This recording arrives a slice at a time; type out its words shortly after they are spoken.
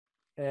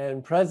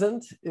And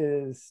present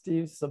is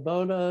Steve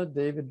Sabota,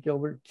 David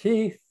Gilbert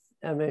Keith,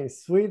 M.A.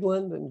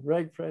 Sweedland, and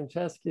Greg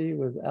Franceschi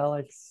with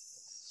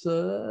Alex,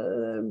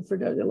 I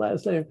forgot your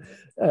last name,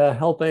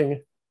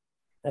 helping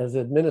as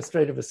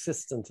administrative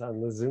assistant on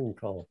the Zoom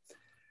call.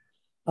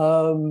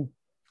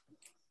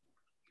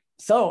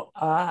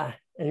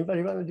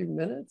 Anybody want to do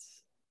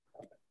minutes?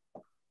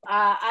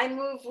 I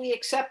move we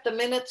accept the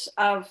minutes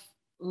of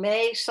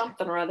May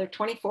something or other,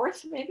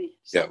 24th maybe?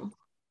 Yeah.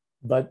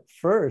 But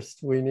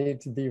first, we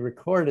need to be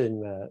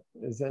recording that.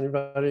 Is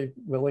anybody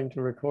willing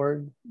to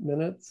record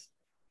minutes?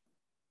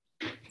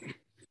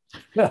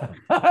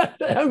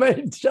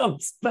 Emma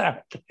jumps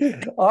back.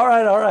 All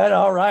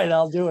right,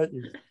 I'll do it.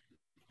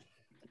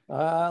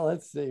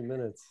 Let's see,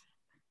 minutes.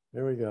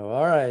 Here we go.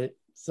 All right,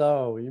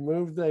 so you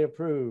move, they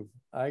approve.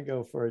 I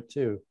go for it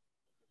too.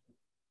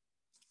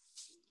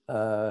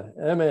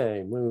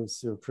 MA moves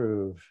to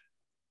approve.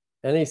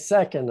 Any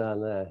second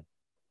on that?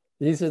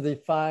 These are the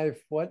 5,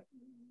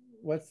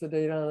 what's the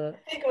date on it?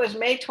 I think it was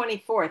May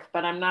 24th,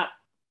 but I'm not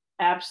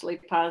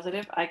absolutely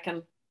positive. I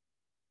can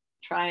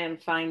try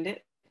and find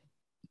it.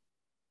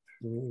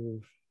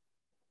 Approve.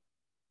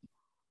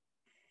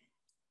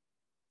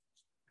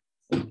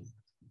 I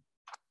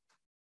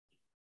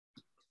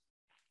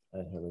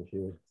have it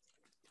here.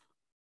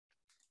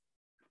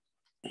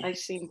 I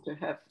seem to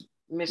have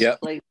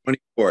misplaced. Yep,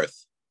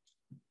 24th.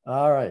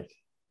 All right.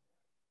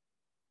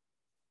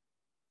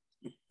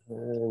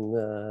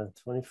 And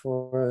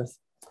 24th.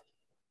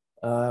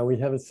 We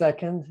have a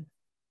second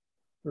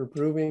for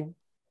approving.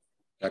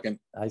 Second.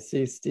 I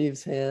see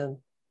Steve's hand.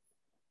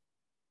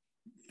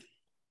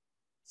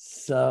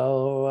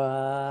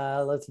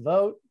 So let's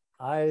vote.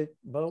 I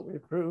vote we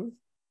approve.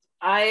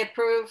 I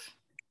approve.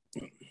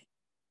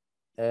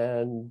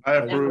 And I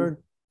approve.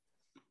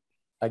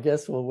 I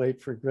guess we'll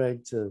wait for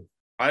Greg to.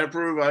 I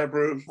approve. I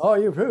approve. Oh,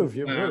 you approve.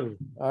 You approve.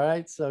 All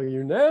right. So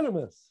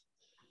unanimous.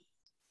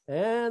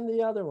 And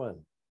the other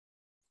one.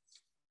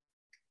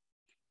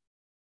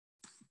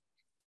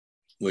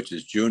 Which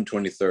is June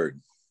 23rd.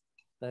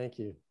 Thank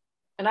you.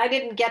 And I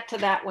didn't get to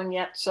that one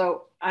yet,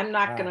 so I'm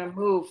not going to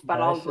move,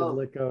 but I'll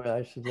vote.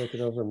 I should look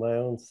it over my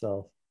own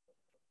self,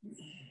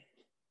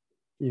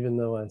 even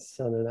though I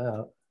sent it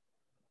out.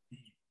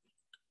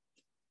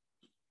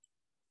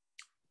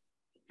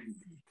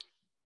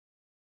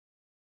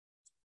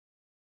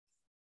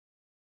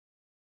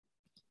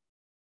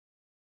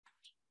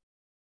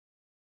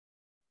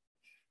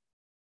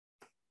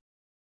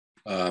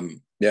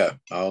 Yeah,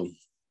 I'll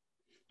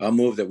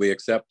move that we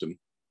accept them.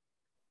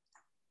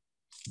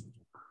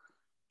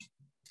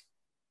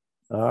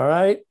 All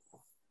right.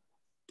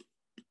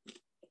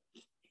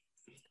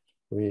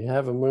 We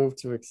have a move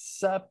to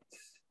accept.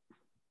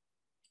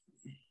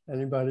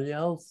 Anybody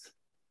else?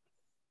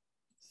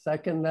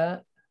 Second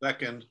that?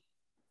 Second.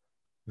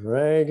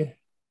 Greg,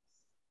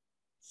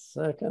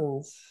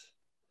 seconds.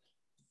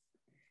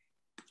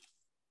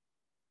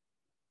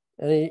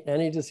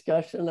 Any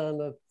discussion on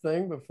the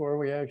thing before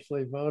we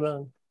actually vote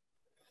on?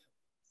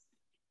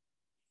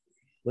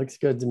 Looks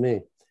good to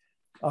me.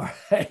 All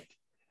right,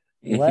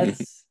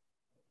 let's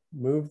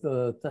move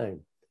the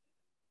thing.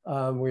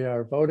 We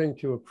are voting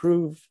to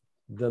approve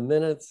the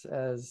minutes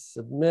as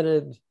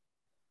submitted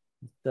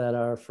that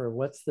are for,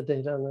 what's the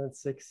date on that?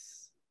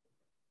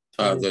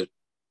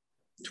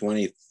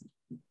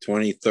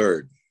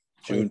 23rd,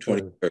 June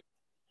 23rd.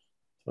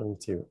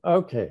 22.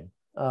 Okay.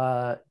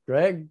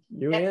 Greg,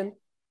 you in?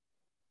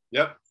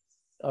 Yep.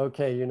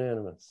 Okay,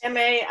 unanimous.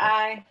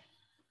 MAI.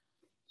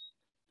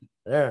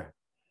 There.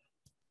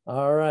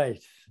 All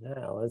right.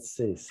 Now let's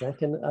see.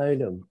 Second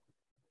item.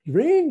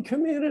 Green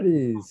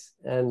communities.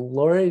 And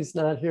Lori's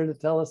not here to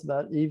tell us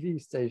about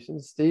EV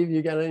stations. Steve,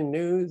 you got any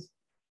news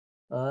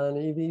on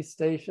EV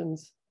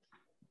stations?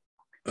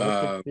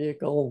 Electric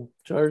vehicle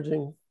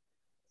charging?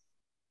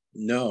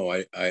 No,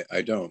 I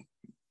don't.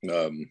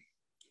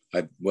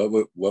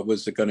 What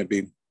was it going to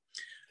be?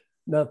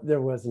 No, there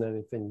wasn't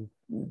anything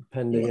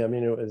pending. Yeah. I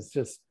mean, it was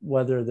just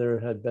whether there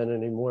had been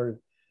any more.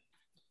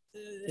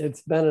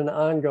 It's been an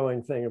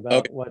ongoing thing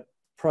about what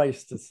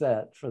price to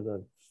set for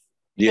the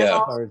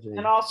charging.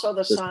 And also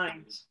the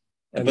signs.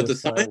 And but the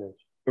signs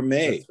were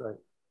made. That's right.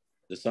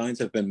 The signs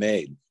have been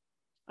made.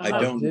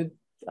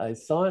 I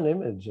saw an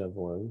image of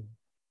one.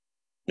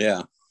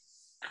 Yeah.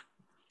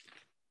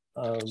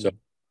 So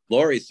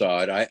Lori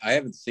saw it. I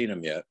haven't seen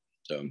them yet.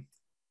 So.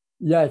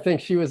 Yeah, I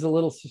think she was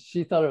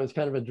she thought it was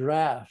kind of a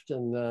draft.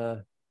 And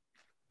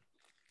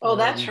oh,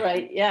 that's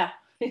right. Yeah.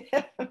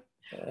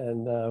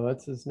 And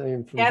what's his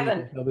name? From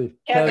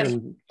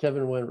Kevin.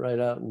 Kevin went right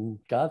out and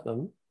got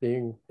them,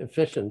 being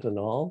efficient and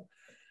all.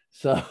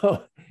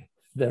 So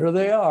there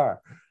they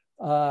are.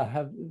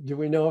 Do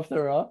we know if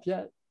they're up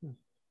yet?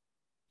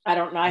 I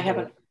don't know. I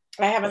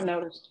haven't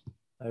noticed.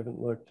 I haven't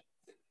looked.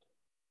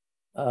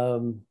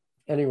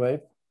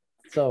 Anyway,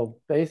 so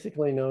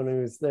basically no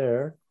news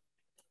there.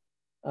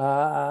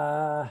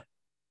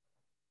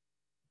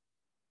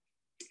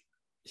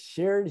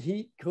 Shared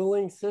heat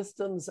cooling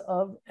systems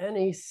of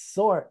any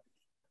sort.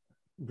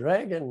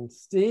 Greg and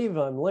Steve,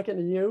 I'm looking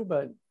at you,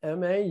 but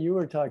MA, you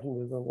were talking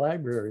to the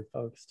library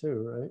folks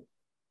too, right?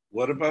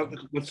 What about,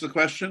 what's the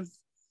question?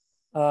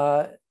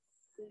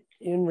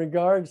 In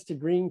regards to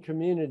green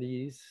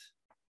communities,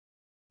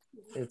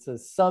 it's a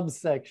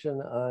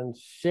subsection on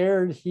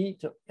shared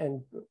heat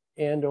and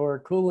or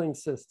cooling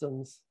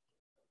systems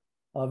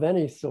of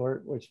any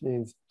sort, which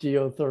means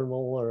geothermal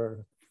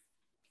or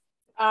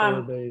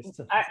air-based.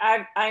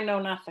 I know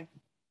nothing.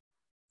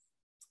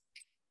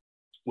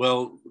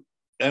 Well,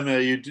 Emma,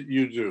 you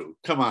do.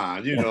 Come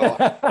on, you know.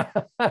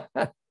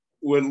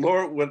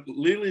 What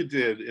Lily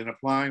did in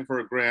applying for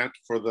a grant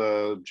for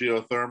the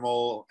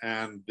geothermal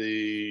and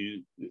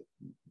the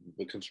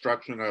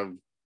construction of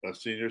a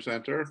senior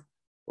center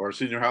or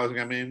senior housing,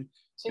 I mean,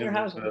 Senior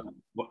housing.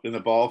 In the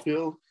ball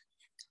field.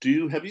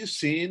 Have you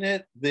seen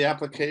it, the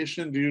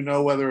application? Do you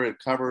know whether it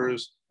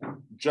covers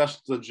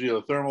just the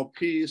geothermal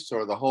piece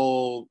or the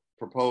whole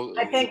proposal?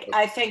 I think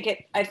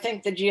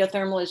the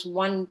geothermal is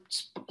one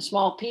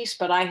small piece,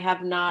 but I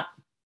have not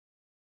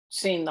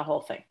seen the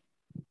whole thing.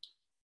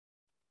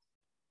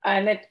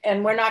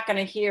 And we're not going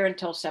to hear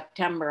until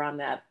September on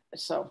that.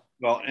 So,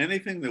 well,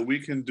 anything that we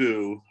can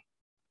do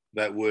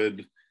that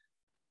would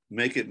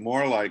make it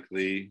more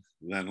likely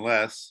than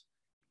less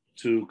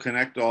to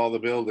connect all the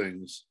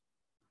buildings,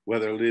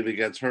 whether Levy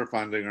gets her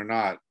funding or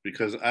not,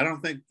 because I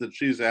don't think that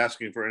she's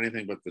asking for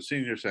anything but the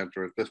senior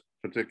center at this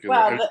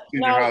particular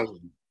senior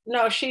housing.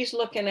 No, she's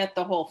looking at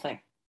the whole thing.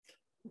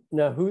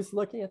 Now, who's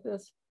looking at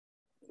this?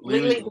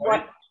 Lily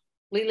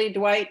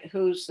Dwight,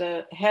 who's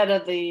the head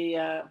of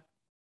the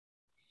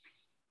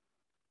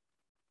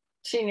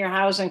Senior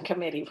Housing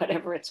Committee,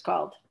 whatever it's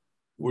called.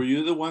 Were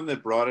you the one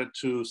that brought it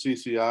to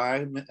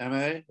CCI,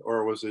 MA,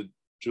 or was it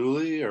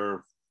Julie?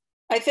 Or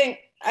I think.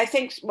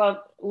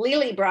 Well,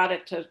 Lily brought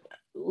it to.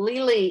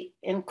 Lily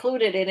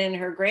included it in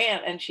her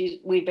grant, and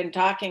we've been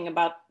talking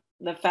about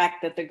the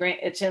fact that the grant,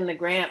 it's in the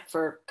grant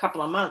for a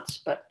couple of months,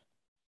 but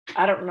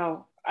I don't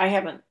know. I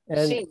haven't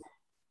seen it.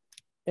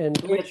 And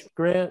which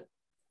grant?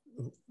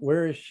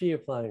 Where is she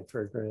applying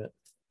for a grant?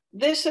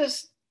 This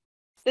is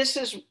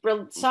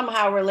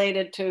somehow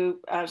related to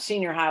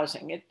senior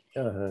housing.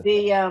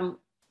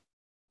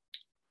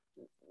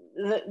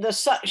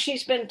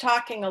 She's been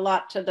talking a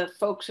lot to the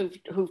folks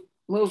who've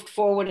moved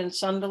forward in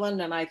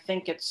Sunderland, and I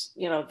think it's,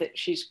 you know, that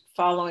she's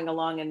following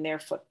along in their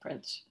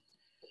footprints.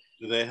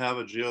 Do they have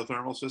a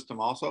geothermal system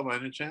also by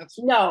any chance?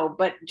 No,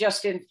 but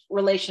just in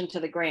relation to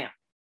the grant.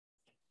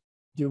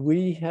 Do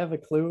we have a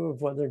clue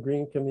of whether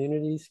green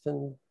communities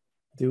can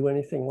do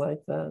anything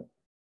like that?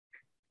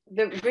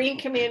 The green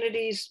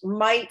communities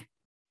might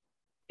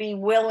be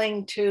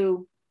willing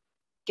to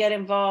get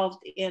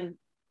involved in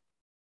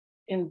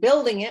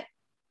building it,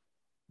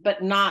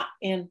 but not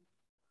in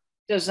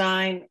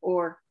design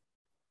or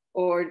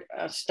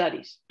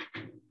studies.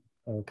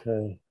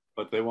 Okay.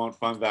 But they won't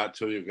fund that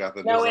till you've got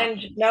the no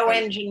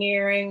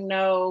engineering,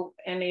 no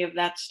any of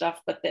that stuff.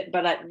 But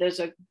there's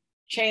a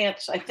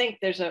chance. I think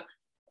there's a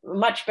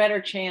much better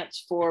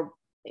chance for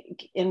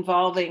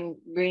involving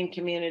green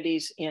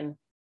communities in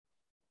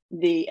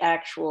the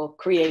actual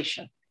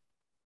creation,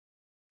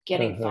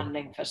 getting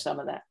funding for some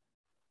of that.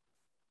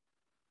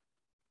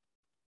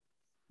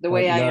 The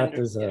way I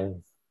understand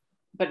it.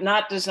 But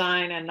not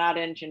design and not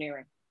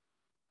engineering.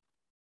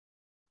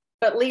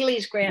 But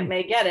Lily's grant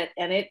may get it,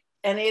 and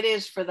it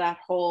is for that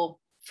whole,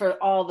 for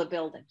all the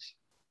buildings.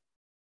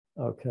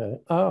 Okay.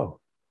 Oh.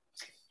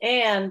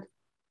 And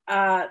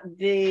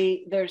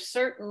there's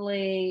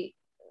certainly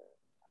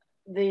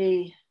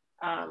the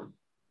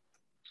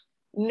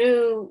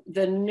new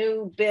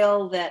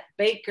bill that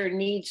Baker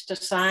needs to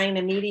sign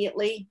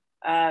immediately,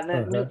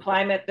 the new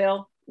climate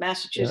bill,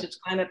 Massachusetts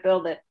climate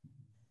bill, that,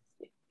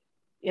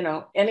 you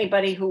know,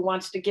 anybody who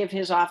wants to give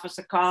his office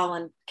a call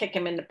and kick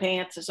him in the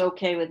pants is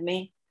okay with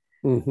me.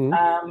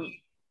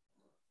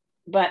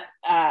 But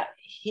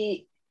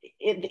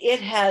it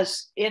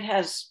has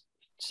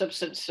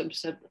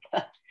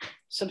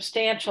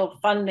substantial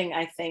funding,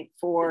 I think,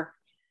 for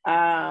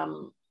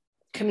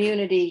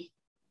community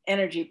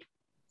energy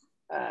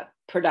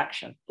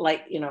production,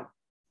 like, you know,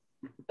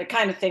 the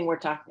kind of thing we're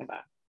talking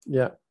about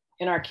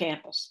in our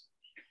campus.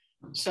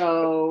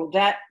 So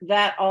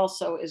that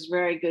also is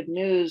very good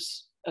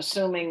news,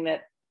 assuming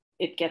that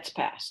it gets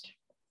passed.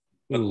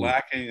 But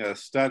lacking a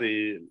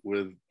study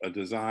with a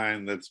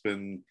design that's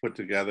been put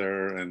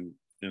together and,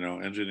 you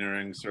know,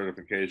 engineering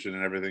certification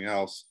and everything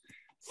else,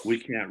 we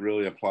can't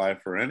really apply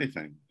for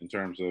anything in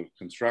terms of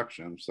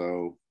construction.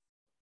 So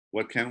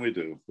what can we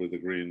do with the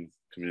green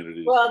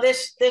communities? Well,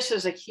 this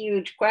is a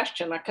huge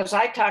question, because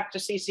I talked to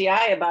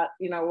CCI about,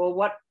 you know,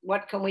 well,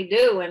 what can we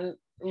do? And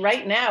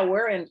right now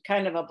we're in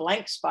kind of a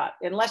blank spot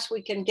unless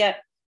we can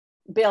get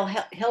Bill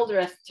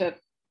Hildreth to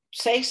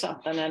say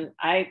something. And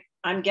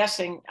I'm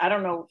guessing, I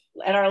don't know,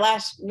 at our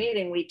last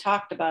meeting, we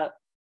talked about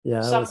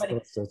somebody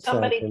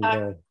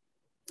talking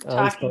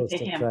to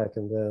him. Track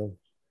him down.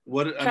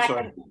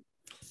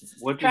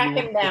 Track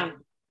him down.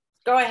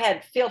 Go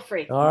ahead, feel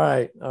free. All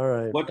right.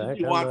 What did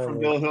you want from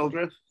Bill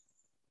Hildreth?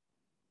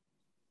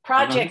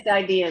 Project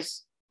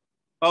ideas.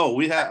 Oh,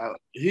 we have,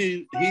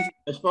 I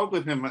spoke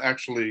with him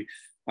actually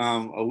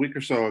a week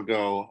or so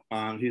ago.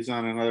 He's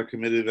on another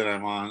committee that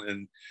I'm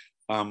on,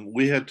 and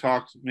we had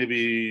talked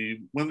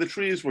maybe when the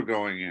trees were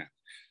going in.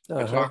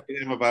 I talked to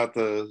him about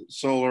the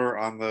solar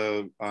on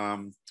the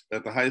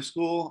at the high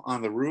school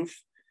on the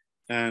roof,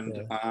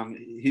 and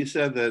he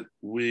said that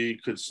we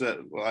could set.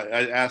 Well,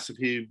 I asked if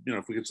he,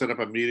 if we could set up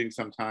a meeting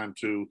sometime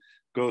to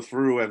go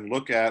through and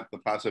look at the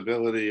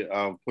possibility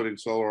of putting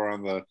solar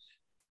on the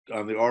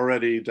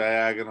already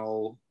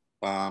diagonal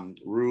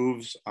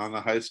roofs on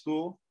the high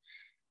school.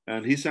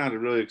 And he sounded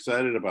really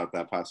excited about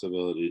that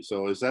possibility.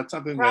 So is that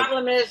something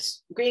Problem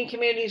is green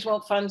communities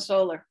won't fund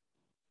solar.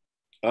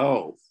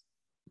 Oh.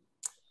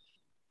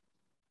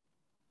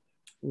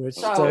 Which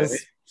So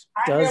does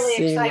I'm really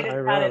seem excited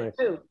ironic. about it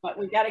too, but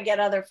we got to get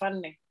other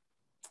funding.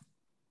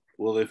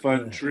 Will they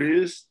fund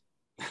trees?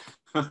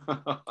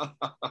 I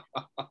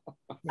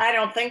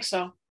don't think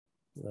so.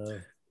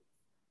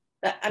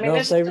 I mean, No,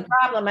 this is the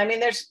problem. I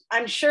mean,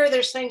 I'm sure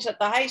there's things at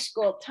the high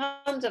school,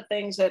 tons of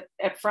things at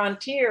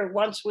Frontier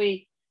once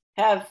we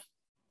have,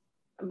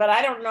 but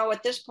I don't know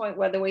at this point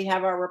whether we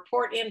have our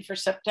report in for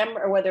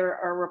September or whether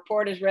our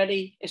report is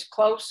ready, is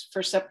close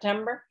for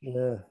September,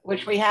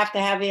 which we have to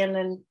have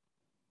in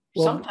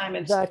sometime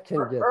in that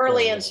can get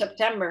early done. in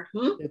September.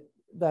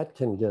 That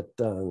can get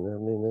done. I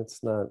mean,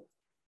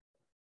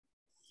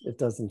 it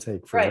doesn't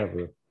take forever.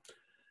 Right.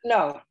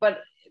 No,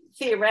 but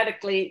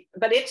theoretically,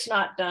 but it's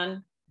not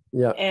done.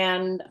 Yeah.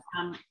 And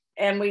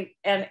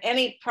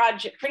any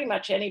project, pretty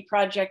much any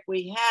project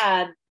we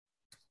had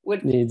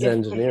needs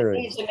engineering.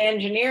 It needs an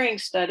engineering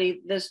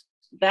study.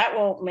 That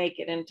won't make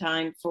it in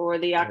time for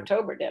the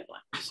October deadline.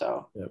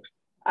 So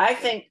I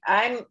think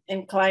I'm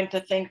inclined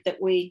to think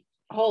that we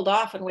hold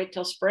off and wait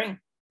till spring.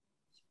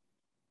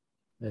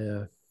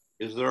 Yeah.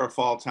 Is there a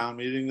fall town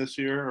meeting this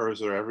year, or is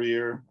there every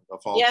year a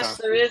fall? Yes,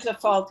 there is a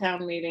fall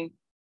town meeting.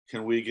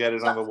 Can we get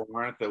it on the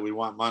warrant that we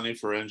want money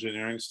for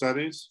engineering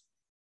studies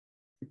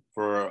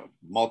for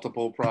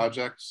multiple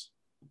projects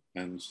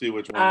and see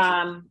which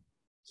ones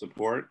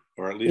support,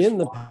 or at least in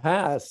the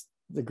past,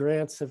 the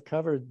grants have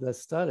covered the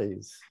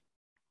studies.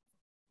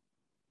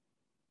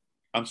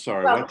 I'm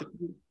sorry, well, what?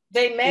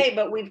 They may,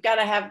 but we've got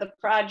to have the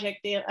project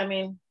in. I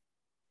mean,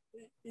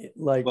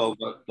 like, well,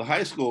 the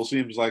high school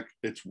seems like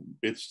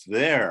it's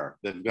there.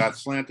 They've got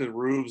slanted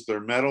roofs, they're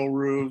metal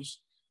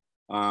roofs,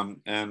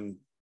 and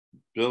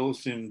Bill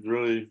seemed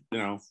really,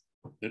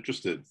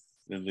 interested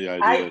in the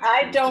idea.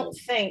 I don't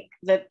think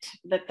that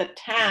the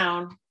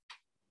town,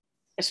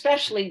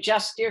 especially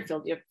just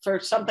Deerfield, for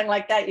something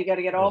like that, you got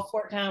to get all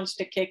 4 towns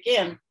to kick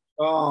in.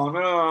 Oh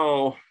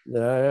no!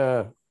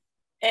 Yeah.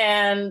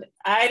 And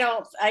I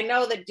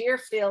know that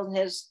Deerfield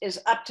is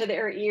up to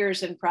their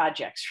ears in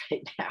projects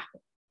right now.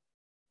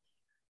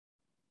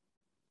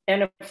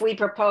 And if we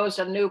propose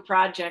a new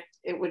project,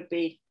 it would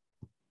be.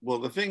 Well,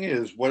 the thing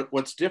is,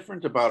 what's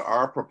different about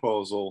our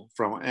proposal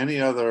from any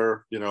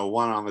other,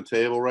 one on the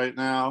table right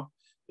now,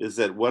 is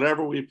that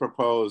whatever we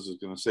propose is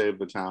going to save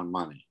the town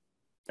money.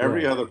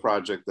 Every other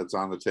project that's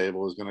on the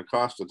table is going to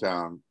cost the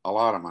town a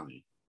lot of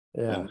money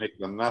and make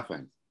them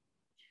nothing.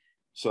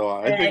 So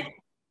I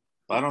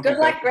don't Good think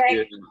luck,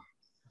 Greg.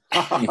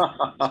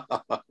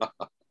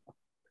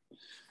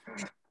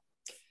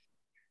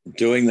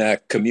 Doing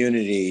that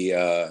community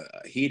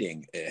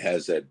heating, it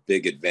has a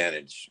big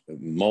advantage.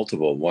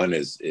 Multiple. One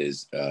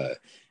is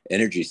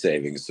energy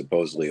savings,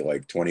 supposedly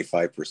like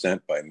 25%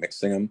 by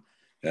mixing them,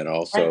 and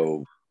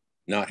also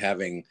not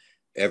having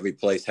every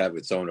place have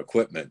its own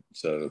equipment.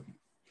 So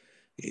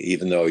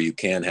even though you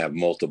can have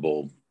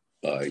multiple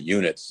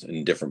units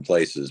in different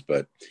places,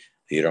 but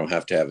you don't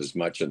have to have as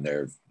much in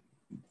there.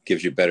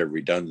 Gives you better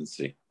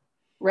redundancy.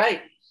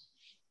 Right.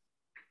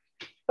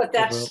 But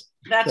that's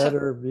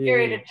a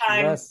period of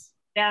time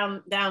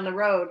down the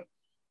road.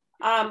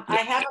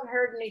 I haven't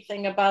heard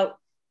anything about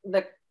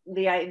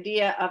the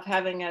idea of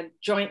having a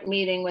joint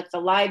meeting with the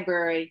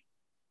library.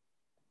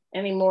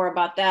 Any more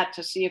about that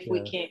to see if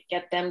we can't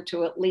get them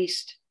to at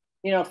least,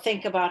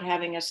 think about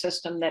having a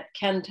system that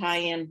can tie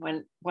in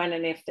when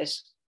and if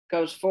this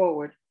goes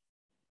forward.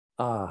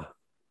 That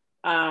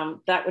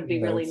would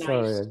be really nice.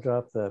 Sorry, I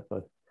dropped that,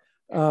 but.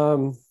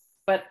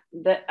 But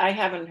that I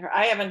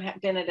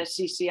haven't been at a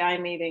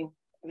CCI meeting.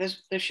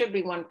 There should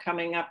be one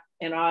coming up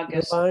in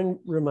August.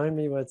 Remind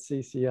me what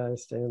CCI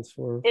stands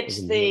for.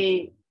 It's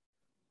the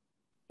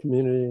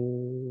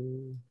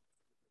community.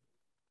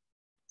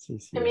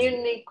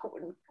 CCI.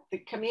 The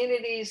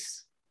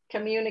communities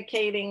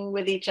communicating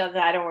with each other.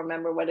 I don't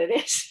remember what it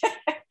is.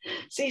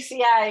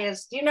 CCI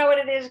is. Do you know what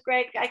it is,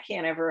 Greg? I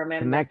can't ever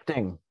remember.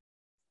 Connecting.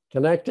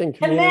 Connecting.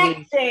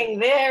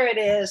 There it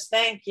is.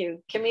 Thank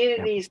you.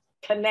 Communities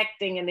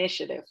Connecting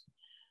Initiative.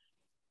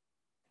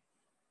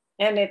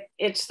 And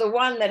it's the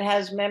one that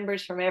has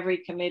members from every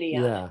committee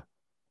on it.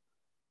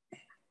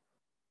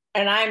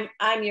 And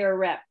I'm your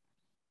rep.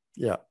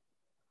 Yeah.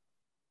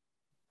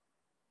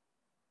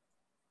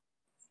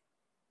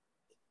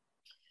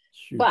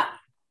 Shoot. But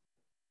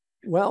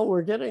well,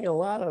 we're getting a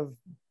lot of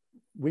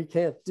we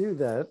can't do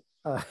that.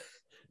 I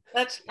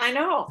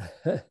know.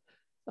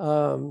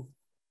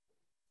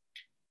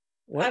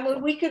 What? I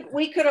mean, we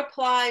could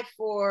apply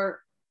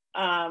for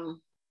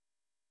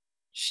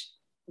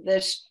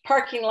this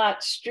parking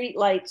lot street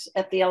lights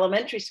at the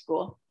elementary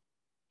school.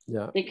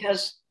 Yeah.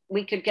 Because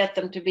we could get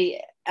them to be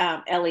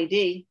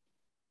LED.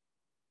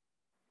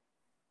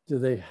 Do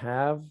they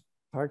have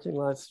parking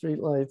lot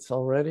streetlights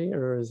already,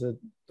 or is it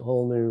a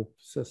whole new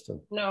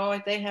system?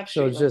 No, they have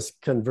So it's streetlights. just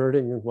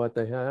converting what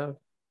they have?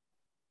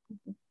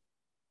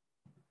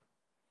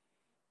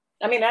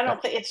 I mean, I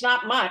don't think it's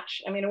not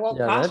much. I mean, it won't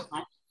Yeah, cost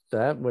much.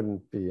 that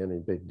wouldn't be any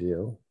big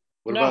deal.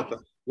 What No.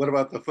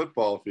 about the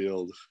football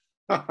field?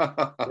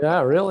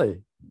 Yeah,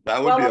 really. That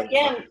would Well, be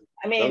again,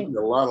 I that mean, would be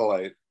a lot of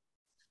light.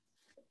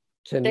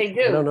 They I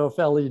do. don't know if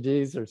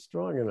LEDs are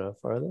strong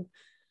enough, are they?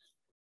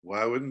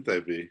 Why wouldn't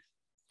they be?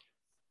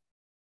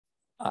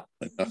 I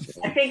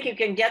think you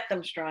can get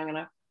them strong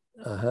enough.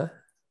 Uh-huh.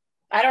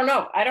 I don't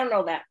know. I don't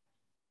know that.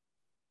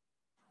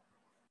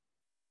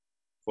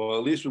 Well,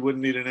 at least we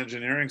wouldn't need an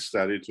engineering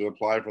study to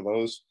apply for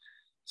those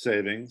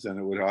savings, and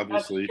it would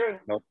obviously true.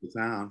 help the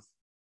town.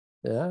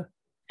 Yeah.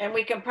 And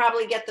we can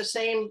probably get the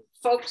same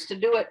folks to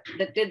do it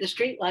that did the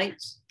street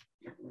lights.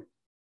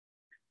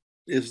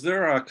 Is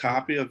there a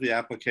copy of the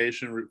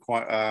application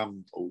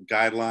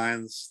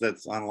guidelines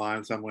that's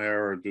online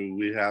somewhere, or do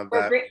we have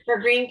that? For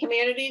green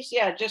communities,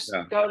 yeah, just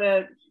Yeah. go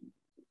to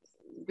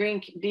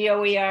green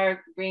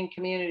DOER green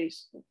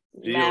communities.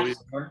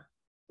 DOER?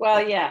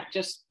 Well, yeah,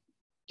 just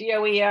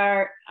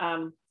DOER,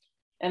 and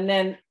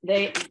then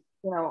they,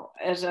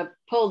 as a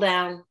pull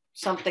down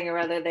something or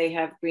other, they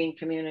have green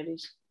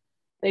communities.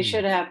 They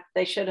should have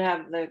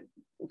the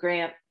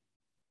grant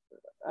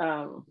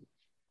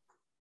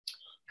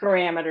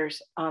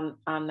parameters on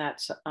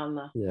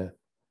the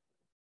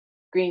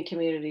green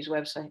communities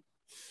website.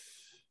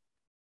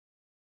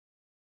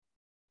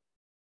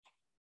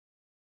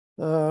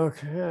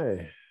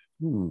 Okay.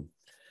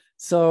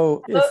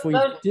 So if we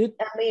did,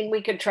 I mean,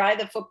 we could try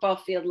the football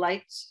field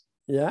lights.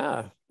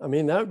 yeah, I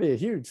mean, that would be a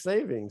huge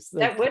savings. They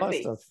That would cost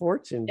be a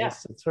fortune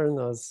just to turn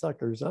those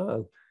suckers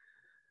on.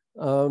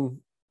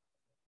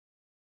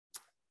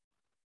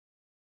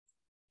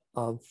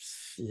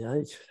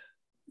 Yeah,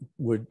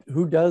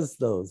 who does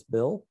those?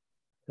 Bill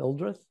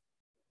Hildreth?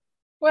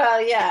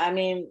 Well, yeah, I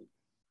mean,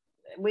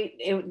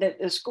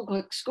 the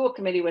school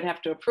committee would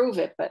have to approve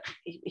it, but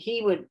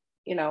he would,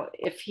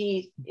 if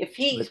he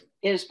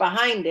is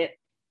behind it,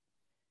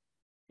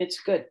 it's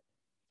good.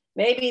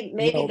 Maybe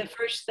the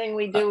first thing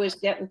we do is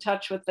get in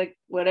touch with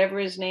whatever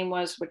his name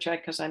was,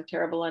 because I'm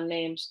terrible on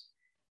names,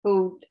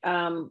 who did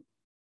our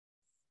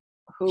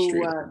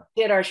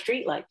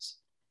streetlights,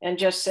 and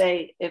just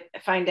say,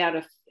 find out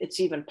if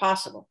it's even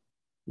possible.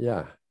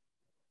 Yeah.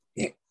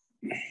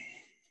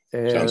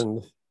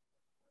 And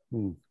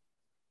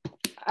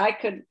I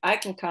can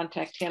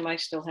contact him. I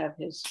still have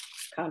his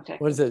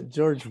contact. What is it,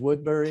 George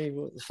Woodbury?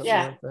 Something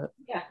like that?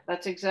 Yeah,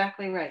 that's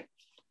exactly right.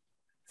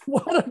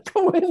 What a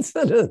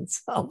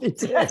coincidence. I'll be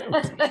damned.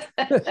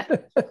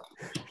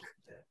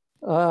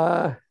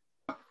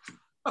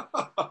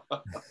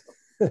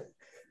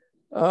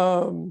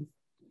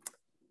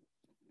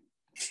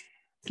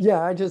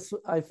 Yeah,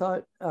 I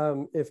thought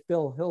if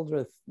Bill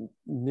Hildreth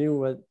knew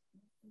what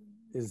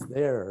is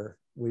there,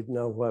 we'd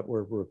know what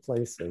we're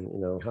replacing,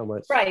 how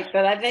much. Right,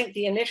 but I think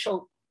the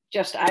initial,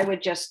 I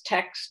would just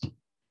text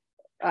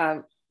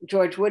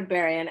George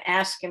Woodbury and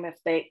ask him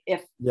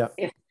if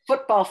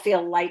football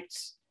field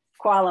lights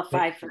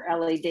qualify for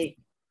LED.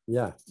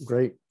 Yeah,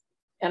 great.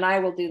 And I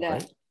will do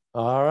that.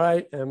 All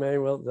right, MA,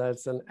 well,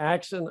 that's an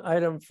action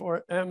item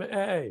for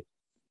MA,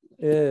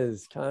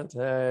 is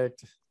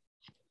contact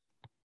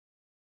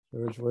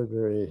George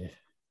Woodbury.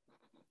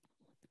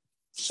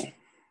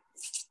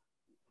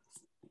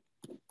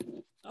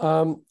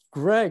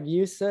 Greg,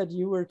 you said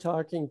you were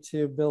talking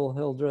to Bill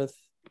Hildreth.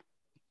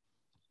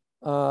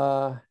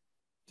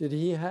 Did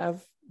he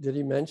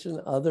mention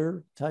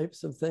other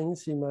types of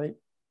things he might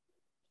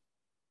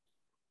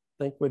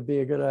think would be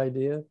a good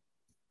idea?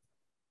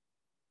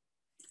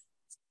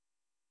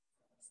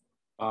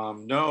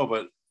 No,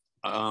 but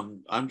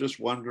I'm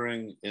just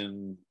wondering,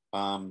 in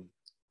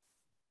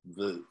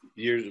the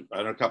years,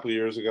 a couple of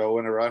years ago,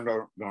 whenever, I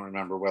don't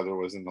remember whether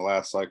it was in the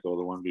last cycle or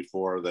the one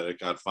before that it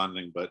got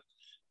funding, but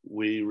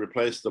we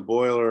replaced the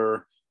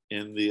boiler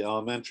in the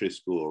elementary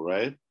school,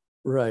 right?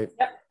 Right.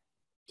 Yep.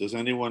 Does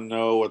anyone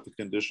know what the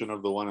condition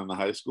of the one in the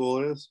high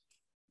school is?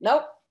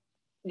 Nope.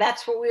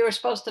 That's what we were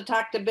supposed to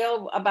talk to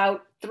Bill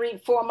about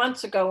 3-4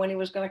 months ago when he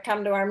was going to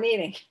come to our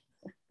meeting.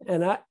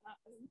 And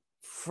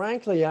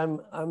frankly, I'm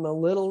a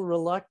little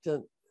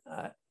reluctant.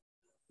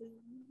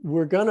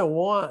 We're going to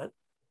want,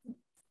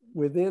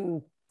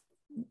 within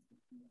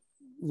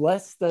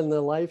less than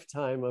the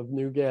lifetime of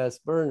new gas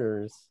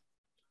burners,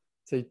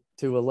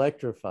 to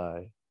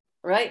electrify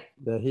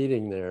the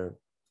heating there.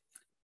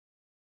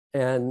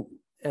 And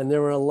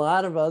there were a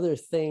lot of other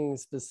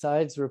things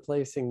besides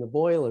replacing the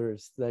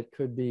boilers that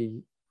could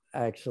be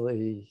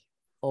actually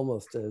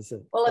almost as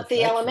well, at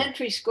the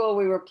elementary school,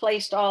 we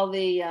replaced all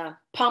the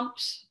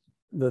pumps.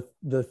 The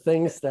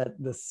things that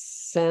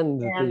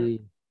send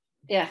the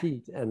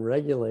heat and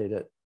regulate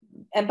it.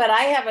 but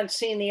I haven't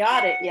seen the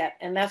audit yet,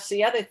 and that's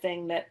the other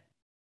thing that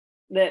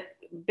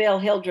Bill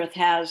Hildreth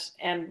has,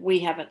 and we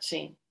haven't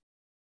seen.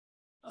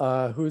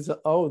 That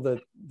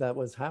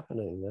was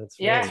happening. That's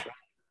Yeah. right.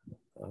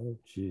 Oh,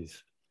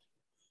 geez.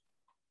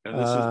 And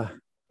this is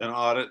an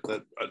audit,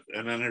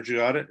 an energy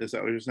audit. Is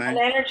that what you're saying?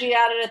 An energy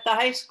audit at the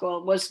high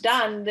school was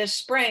done this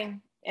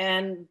spring,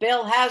 and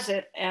Bill has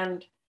it,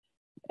 and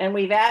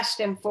we've asked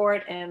him for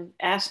it and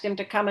asked him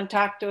to come and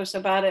talk to us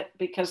about it,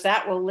 because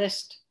that will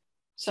list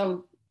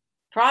some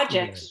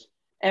projects,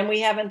 and we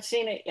haven't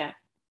seen it yet.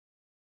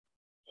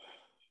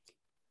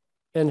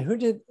 And who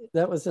did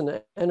that? Was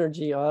an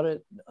energy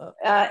audit?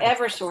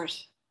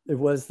 Eversource. It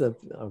was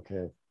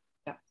okay.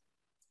 Yeah.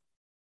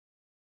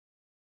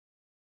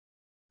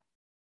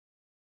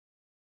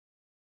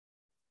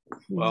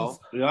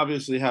 Well, we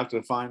obviously have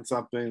to find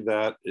something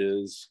that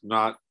is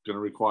not going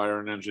to require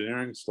an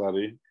engineering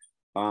study.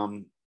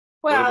 Well,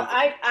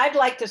 I'd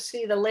like to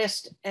see the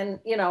list, and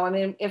I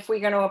mean, if we're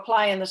going to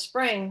apply in the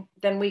spring,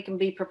 then we can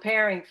be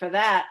preparing for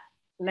that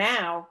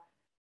now.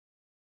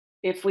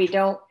 If we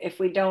don't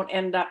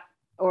end up,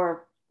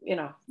 or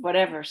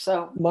whatever.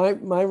 So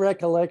my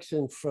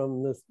recollection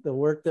from the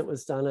work that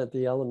was done at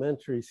the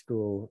elementary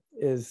school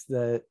is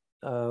that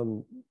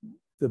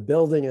the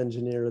building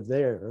engineer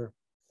there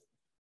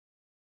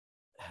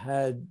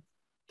had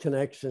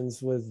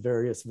connections with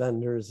various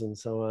vendors and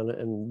so on,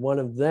 and one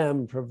of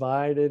them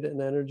provided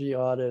an energy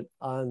audit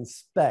on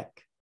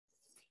spec,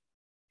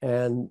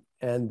 and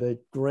the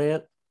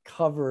grant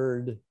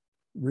covered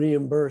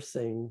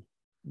reimbursing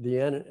the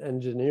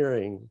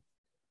engineering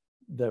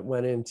that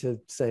went into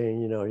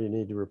saying, you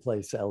need to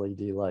replace LED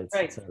lights,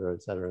 right,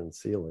 et cetera, and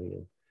ceiling.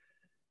 And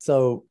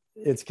so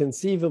it's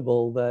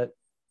conceivable that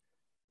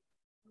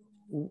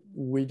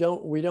we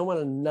don't want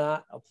to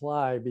not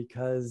apply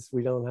because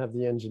we don't have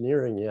the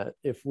engineering yet.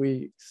 If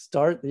we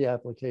start the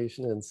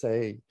application and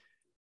say,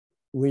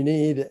 we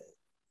need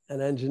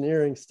an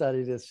engineering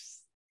study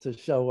to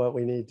show what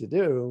we need to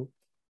do,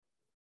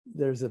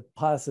 there's a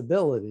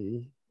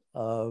possibility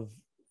of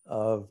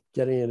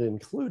getting it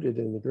included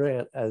in the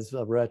grant as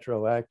a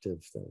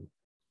retroactive thing.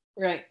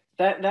 Right,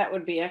 that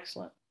would be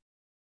excellent.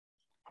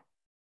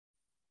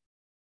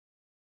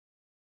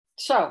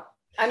 So,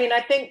 I mean,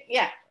 I think,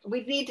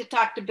 we need to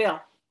talk to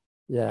Bill.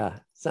 Yeah,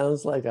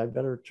 sounds like I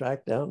better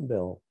track down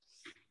Bill.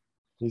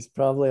 He's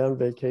probably on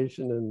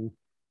vacation in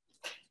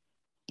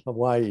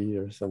Hawaii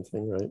or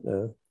something right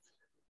now.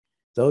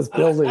 Those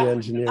building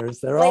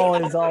engineers, they're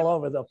always all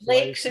over the place.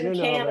 Lakes in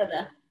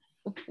Canada.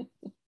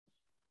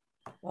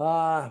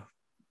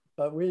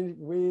 But we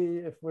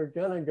if we're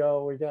gonna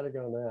go, we gotta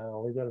go now.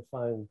 We gotta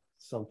find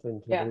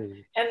something to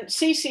do. And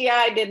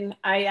CCI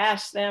I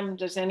asked them,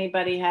 does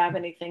anybody have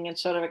anything, and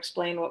sort of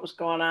explain what was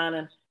going on,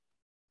 and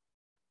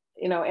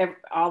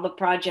all the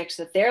projects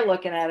that they're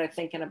looking at or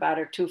thinking about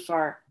are too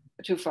far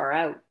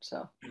out.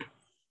 So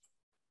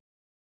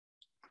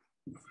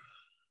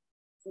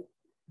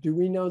do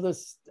we know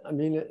this? I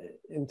mean,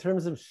 in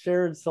terms of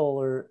shared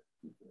solar,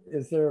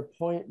 is there a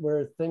point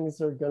where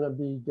things are going to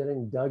be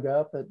getting dug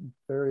up at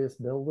various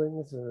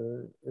buildings,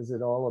 or is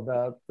it all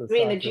about the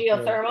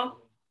geothermal?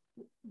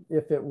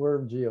 If it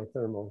were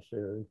geothermal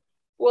shared.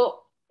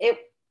 Well, if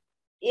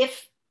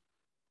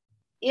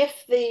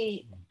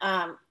the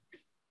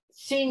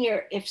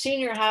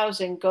senior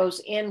housing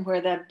goes in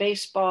where that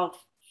baseball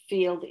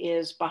field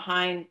is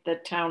behind the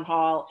town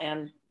hall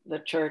and the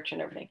church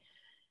and everything,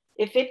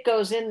 if it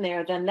goes in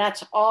there, then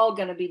that's all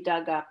going to be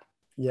dug up.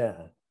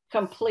 Yeah.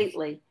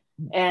 Completely.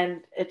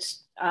 And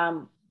it's,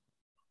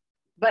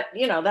 but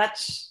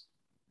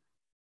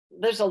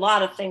there's a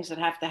lot of things that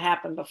have to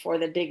happen before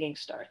the digging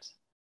starts.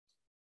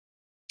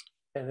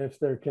 And if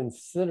they're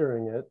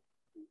considering it,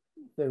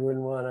 they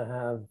wouldn't want to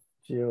have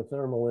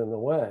geothermal in the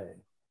way.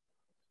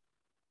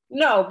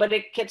 No, but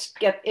it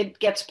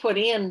gets put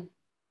in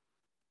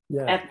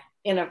in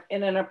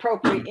an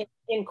appropriate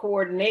in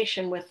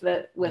coordination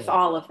with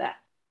all of that.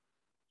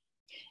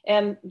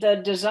 And the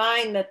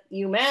design that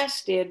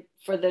UMass did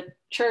for the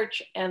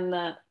church and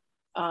the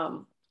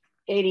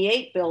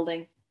 88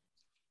 building,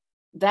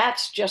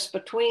 that's just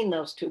between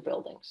those two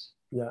buildings.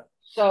 Yeah.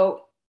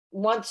 So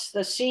once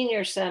the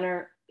senior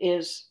center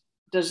is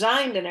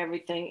designed and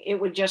everything, it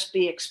would just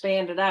be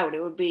expanded out.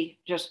 It would be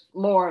just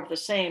more of the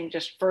same,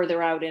 just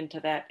further out into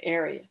that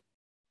area.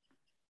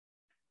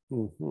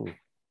 Mm-hmm.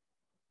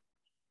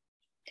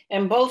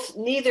 And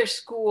neither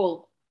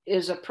school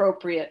is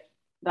appropriate,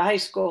 the high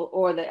school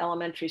or the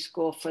elementary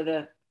school, for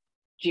the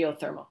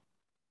geothermal.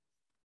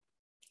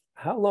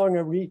 How long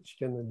a reach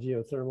can the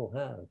geothermal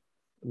have?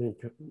 I mean,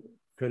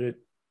 could it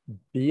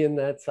be in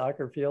that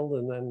soccer field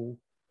and then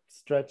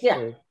stretch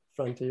to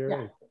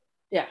Frontier?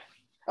 Yeah.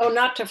 Oh,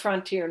 not to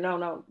Frontier.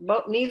 No.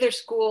 Neither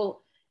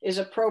school is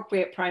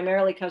appropriate,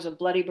 primarily because of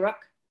Bloody Brook.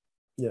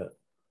 Yeah.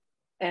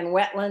 And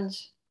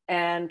wetlands,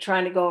 and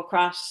trying to go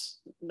across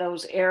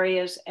those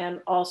areas.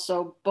 And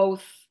also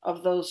both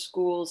of those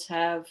schools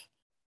have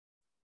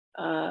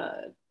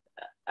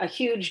a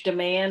huge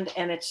demand,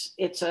 and it's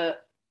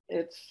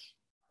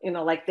you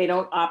know, like they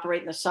don't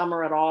operate in the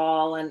summer at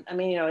all. And I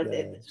mean, you know,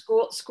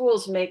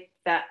 schools make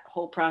that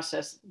whole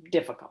process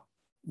difficult.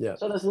 Yeah.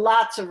 So there's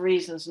lots of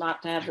reasons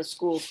not to have the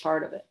schools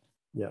part of it.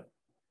 Yeah.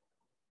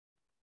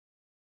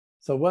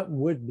 So what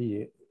would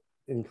be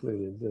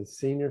included? The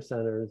senior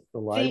centers, the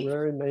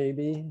library,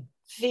 maybe?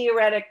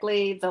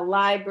 Theoretically, the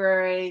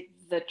library,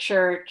 the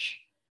church,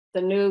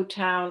 the new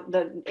town,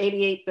 the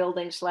 88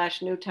 building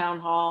 / new town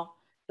hall,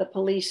 the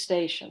police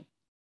station.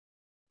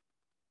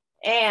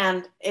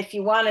 And if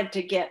you wanted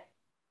to get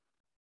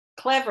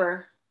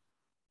clever,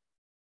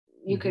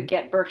 you could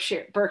get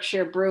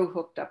Berkshire Brew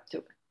hooked up to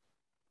it.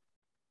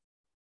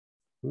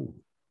 Ooh.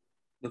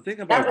 The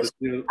thing about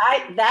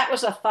that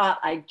was a thought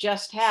I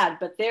just had,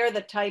 but they're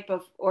the type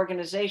of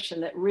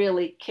organization that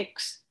really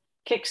kicks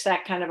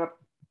that kind of a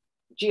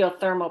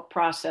geothermal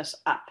process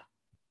up.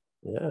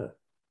 Yeah.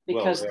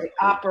 Because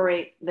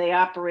they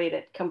operate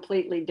a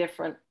completely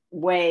different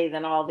way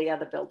than all the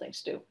other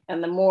buildings do.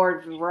 And the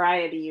more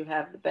variety you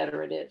have, the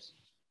better it is.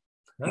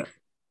 Huh.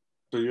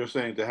 So you're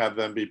saying to have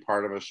them be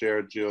part of a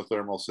shared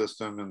geothermal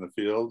system in the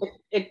field?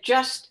 It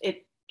just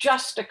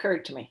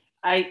occurred to me.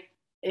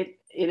 It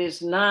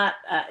is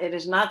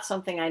not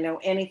something I know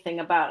anything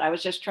about. I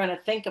was just trying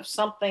to think of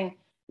something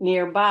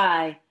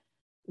nearby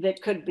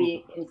that could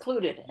be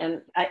included.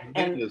 And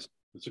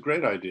it's a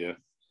great idea.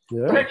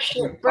 Yeah.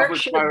 Berkshire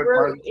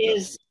Brew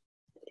is,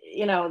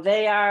 you know,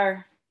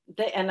 I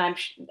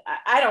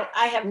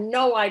have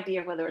no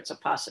idea whether it's a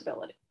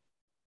possibility.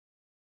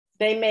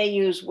 They may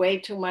use way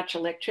too much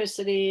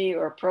electricity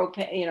or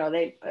propane, you know,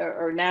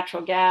 or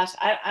natural gas.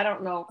 I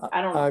don't know.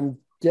 I'm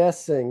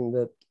guessing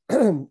that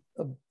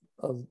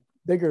a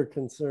bigger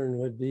concern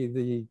would be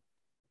the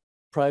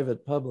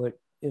private-public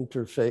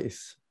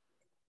interface.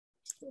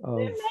 It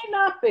may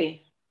not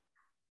be.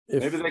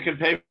 Maybe they could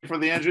pay for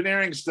the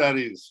engineering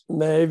studies.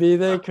 Maybe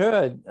they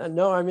could.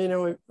 No, I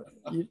mean,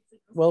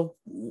 well,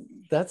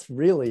 that's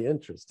really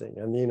interesting.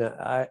 I mean,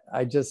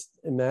 I just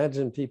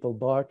imagine people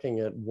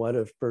balking at what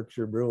if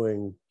Berkshire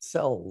Brewing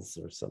sells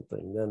or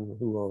something, then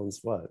who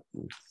owns what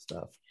and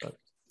stuff. But,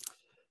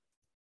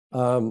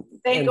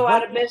 they go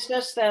out of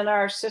business, then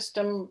our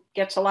system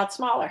gets a lot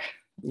smaller.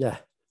 Yeah.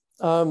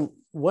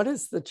 What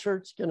is the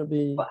church going to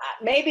be? Well,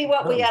 maybe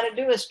what we ought to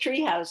do is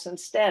treehouse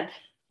instead.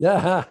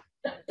 Yeah,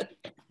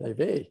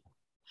 maybe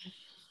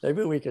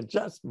we could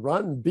just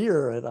run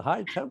beer at a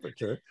high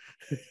temperature.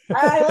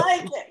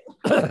 I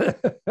like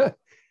it.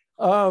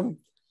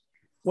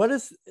 What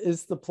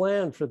is the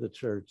plan for the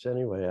church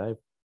anyway? I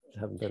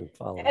haven't been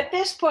following. At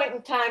this point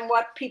in time,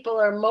 what people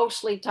are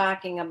mostly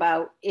talking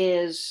about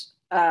is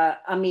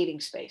a meeting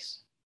space,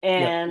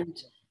 and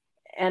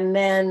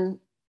then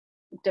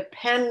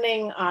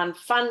depending on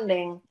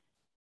funding,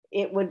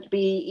 it would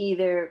be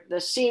either the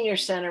senior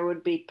center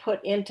would be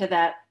put into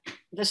that.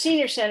 The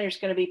senior center is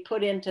going to be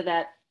put into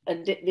that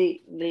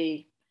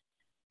the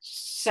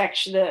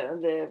section,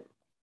 the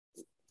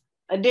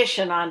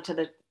addition onto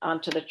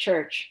the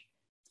church.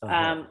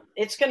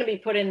 It's going to be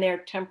put in there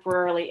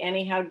temporarily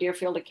anyhow.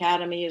 Deerfield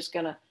Academy is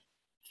going to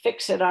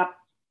fix it up.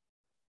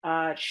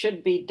 It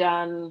should be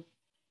done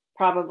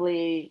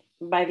probably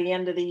by the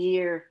end of the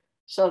year,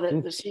 so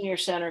that the senior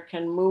center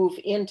can move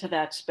into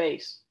that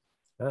space.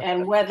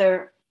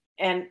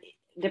 And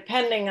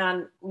depending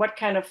on what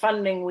kind of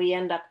funding we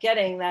end up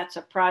getting, that's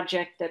a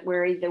project that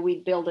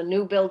we'd build a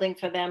new building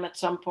for them at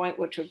some point,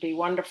 which would be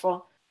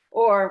wonderful,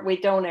 or we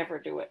don't ever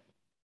do it.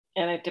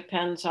 And it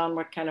depends on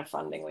what kind of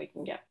funding we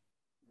can get.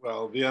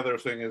 Well, the other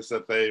thing is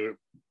that they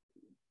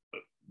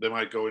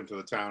might go into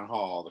the town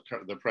hall,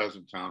 the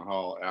present town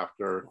hall,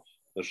 after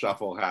the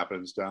shuffle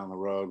happens down the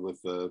road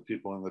with the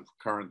people in the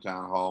current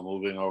town hall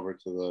moving over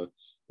to the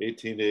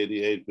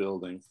 1888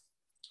 building,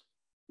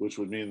 which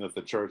would mean that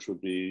the church would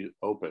be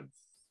open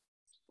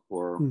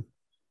for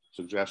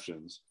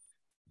suggestions.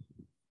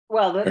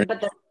 Well,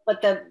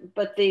 but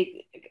the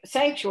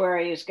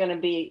sanctuary is going to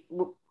be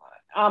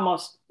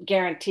almost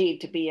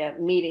guaranteed to be a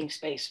meeting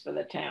space for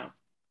the town.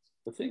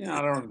 The thing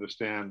I don't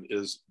understand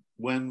is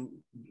when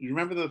you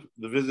remember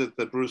the visit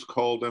that Bruce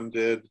Coldham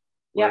did,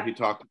 where he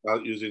talked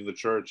about using the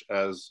church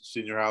as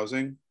senior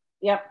housing.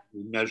 Yep.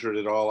 He measured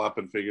it all up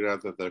and figured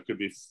out that there could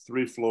be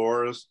 3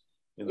 floors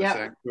in the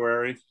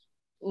sanctuary.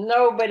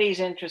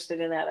 Nobody's interested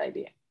in that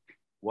idea.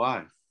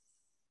 Why?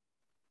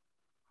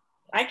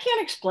 I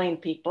can't explain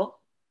people.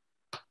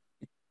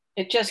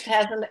 It just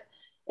hasn't.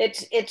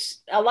 It's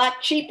a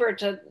lot cheaper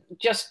to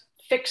just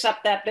fix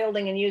up that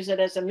building and use it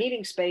as a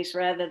meeting space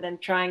rather than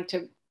trying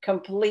to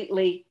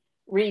completely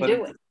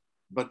redo it.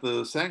 But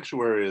the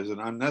sanctuary is an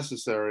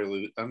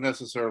unnecessarily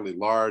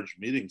large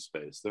meeting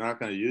space. They're not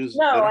going to use it.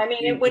 No, I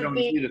mean, it would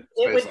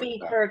be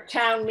for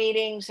town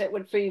meetings. It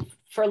would be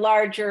for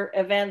larger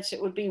events.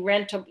 It would be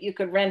rentable. You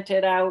could rent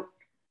it out.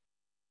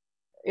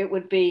 It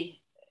would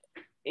be,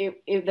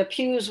 the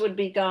pews would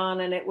be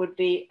gone, and it would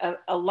be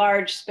a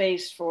large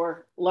space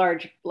for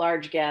large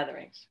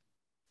gatherings.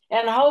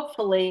 And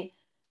hopefully,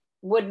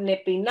 wouldn't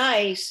it be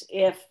nice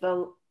if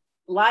the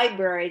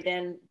library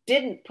then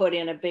didn't put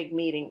in a big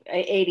meeting,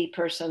 a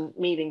 80-person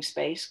meeting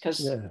space,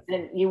 because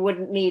then you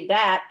wouldn't need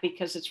that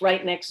because it's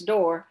right next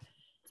door.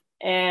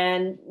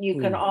 And you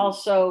can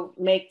also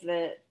make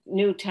the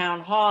new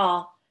town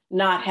hall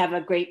not have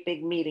a great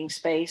big meeting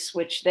space,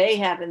 which they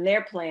have in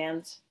their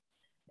plans.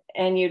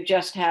 And you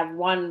just have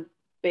one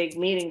big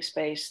meeting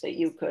space that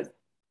you could.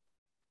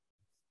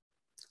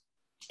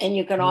 And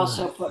you can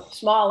also put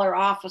smaller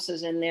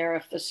offices in there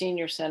if the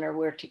senior center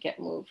were to get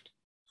moved.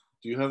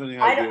 Do you have any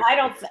idea?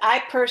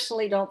 I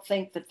personally don't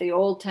think that the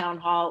old town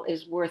hall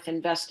is worth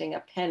investing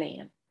a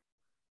penny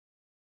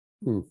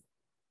in.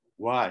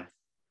 Why?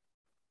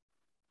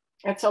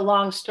 It's a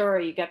long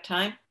story. You got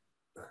time?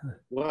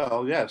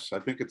 Well, yes, I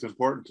think it's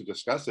important to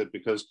discuss it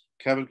because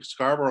Kevin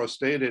Scarborough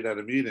stated at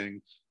a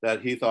meeting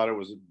that he felt it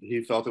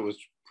was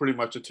pretty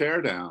much a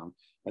tear down.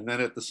 And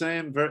then at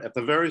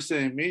the very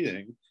same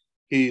meeting,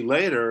 he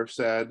later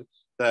said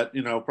that,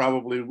 you know,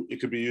 probably it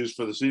could be used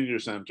for the senior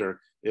center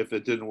if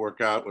it didn't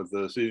work out with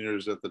the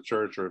seniors at the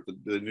church, or if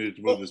they needed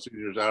to move the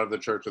seniors out of the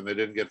church and they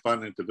didn't get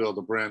funding to build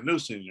a brand new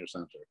senior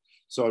center.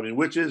 So, I mean,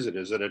 which is it?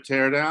 Is it a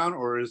tear down,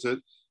 or is it,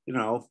 you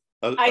know,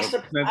 I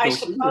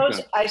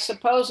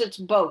suppose it's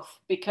both,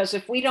 because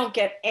if we don't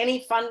get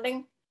any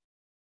funding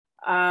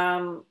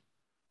at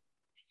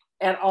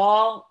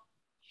all,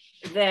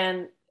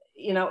 then,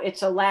 you know,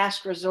 it's a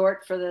last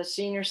resort for the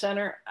senior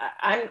center.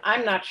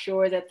 I'm not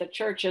sure that the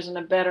church isn't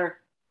a better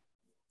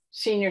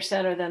senior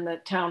center than the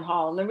town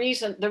hall. And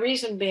the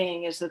reason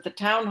being is that the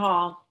town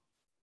hall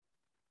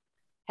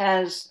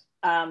has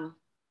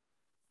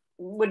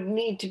would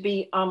need to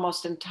be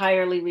almost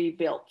entirely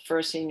rebuilt for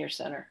a senior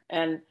center.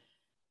 And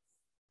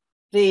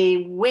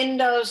the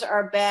windows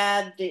are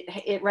bad.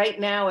 Right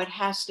now it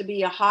has to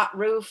be a hot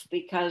roof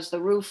because the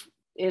roof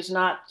is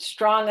not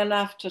strong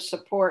enough to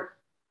support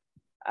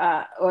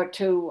or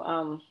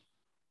to,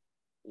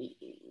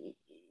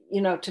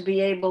 you know, to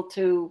be able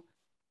to,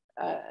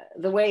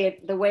 the way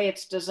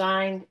it's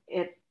designed,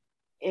 it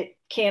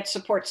can't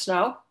support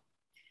snow.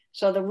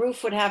 So the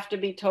roof would have to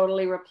be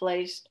totally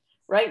replaced.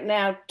 Right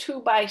now,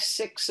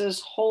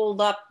 2x6s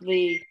hold up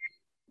the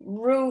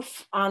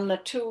roof on the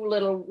two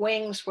little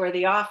wings where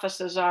the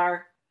offices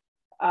are.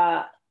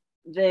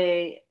 It's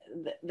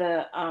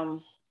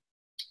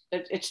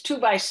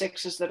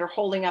 2x6s that are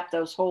holding up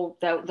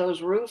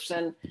those roofs,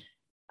 and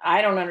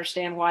I don't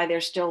understand why they're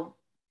still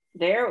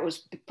there. It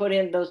was put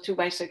in, those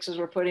 2x6s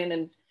were put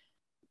in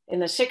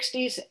the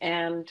 60s,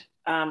 and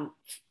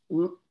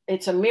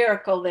it's a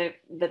miracle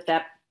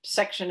that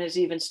section is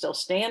even still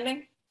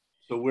standing.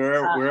 So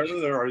wherever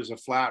there is a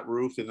flat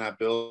roof in that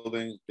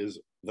building,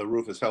 the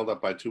roof is held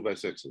up by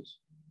 2x6s?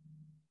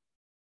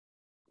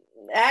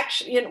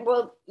 Actually, you know,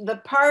 well, the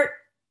part,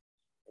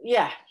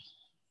 yeah.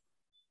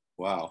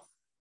 Wow.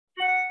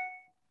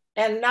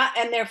 And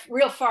they're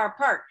real far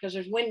apart because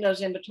there's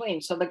windows in between.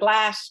 So the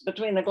glass,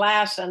 between the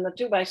glass and the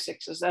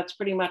 2x6s, that's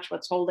pretty much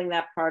what's holding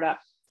that part up.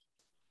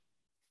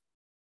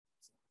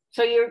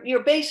 So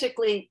you're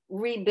basically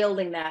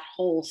rebuilding that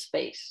whole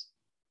space.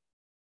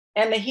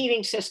 And the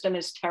heating system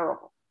is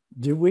terrible.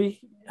 Do we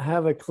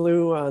have a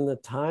clue on the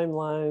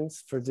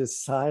timelines for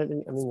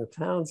deciding? I mean, the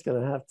town's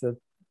going to have to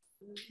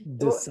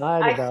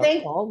decide about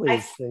all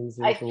these things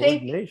in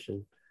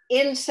coordination.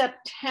 In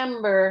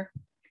September,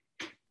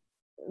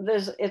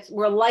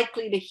 we're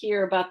likely to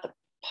hear about the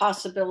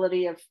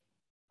possibility of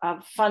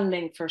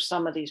funding for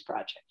some of these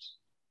projects.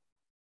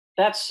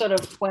 That's sort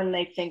of when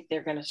they think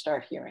they're going to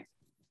start hearing.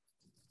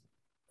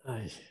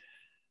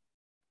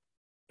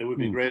 It would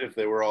be great if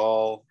they were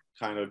all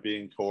kind of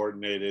being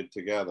coordinated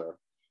together.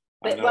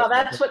 Well,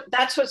 that's what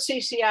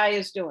CCI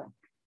is doing.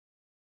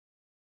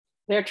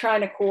 They're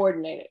trying to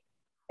coordinate it.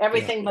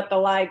 Everything but the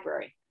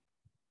library.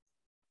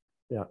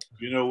 Yeah.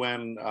 Do you know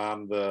when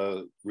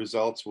the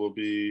results will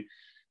be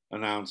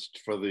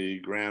announced for the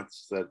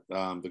grants that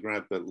the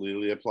grant that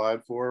Lily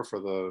applied for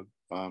the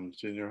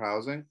senior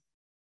housing?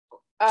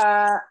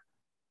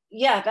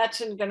 Yeah, that's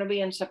going to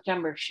be in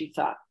September, she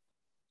thought.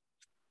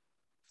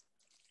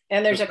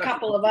 And there's a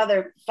couple of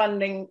other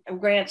funding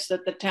grants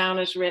that the town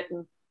has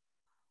written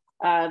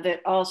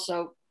that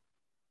also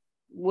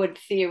would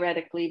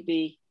theoretically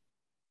be,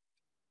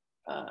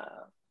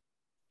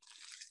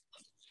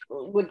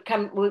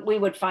 we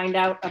would find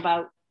out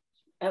about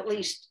at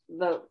least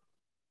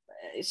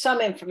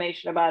some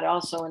information about it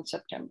also in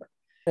September.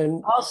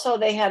 And also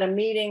they had a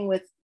meeting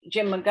with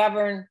Jim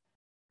McGovern,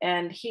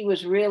 and he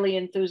was really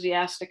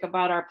enthusiastic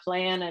about our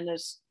plan, and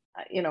is,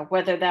 you know,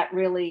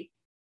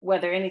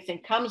 whether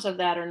anything comes of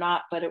that or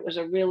not, but it was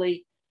a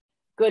really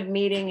good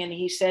meeting. And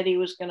he said he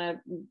was going to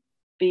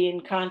be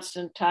in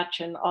constant touch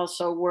and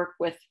also work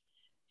with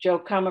Joe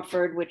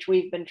Comerford, which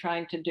we've been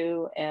trying to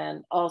do,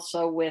 and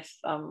also with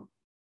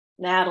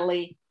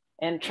Natalie,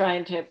 and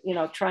trying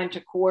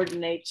to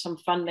coordinate some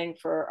funding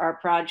for our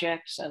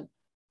projects. And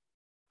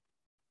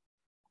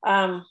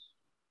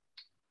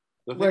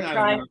we're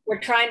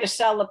trying to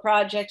sell the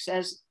projects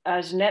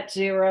as net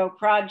zero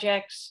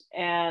projects,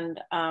 and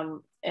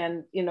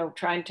you know,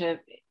 trying to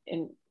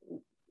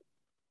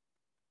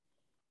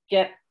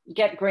get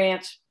get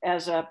grants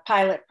as a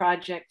pilot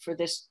project for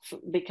this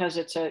because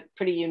it's a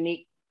pretty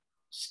unique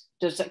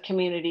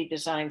community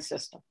design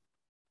system.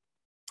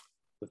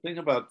 The thing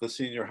about the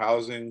senior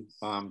housing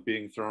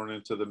being thrown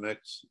into the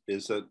mix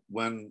is that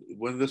when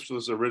this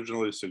was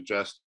originally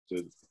suggested,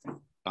 it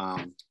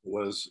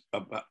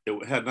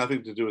had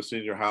nothing to do with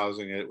senior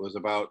housing. It was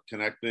about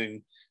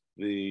connecting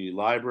the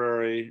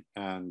library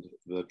and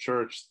the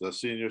church, the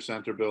senior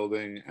center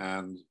building,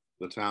 and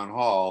the town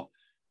hall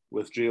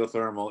with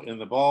geothermal in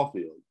the ball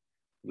field.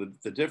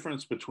 The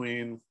difference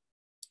between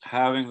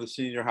having the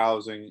senior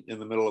housing in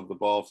the middle of the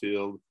ball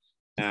field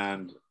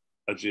and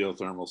a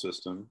geothermal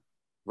system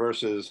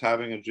versus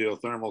having a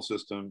geothermal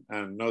system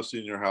and no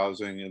senior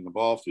housing in the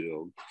ball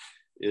field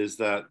is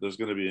that there's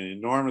going to be an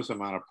enormous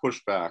amount of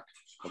pushback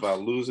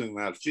about losing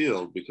that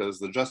field, because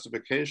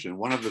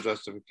one of the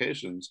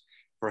justifications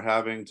for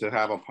having to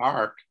have a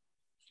park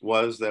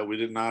was that we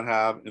did not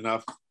have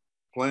enough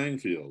playing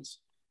fields.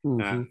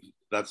 And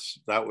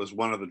that was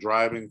one of the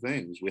driving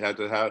things. We had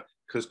to have,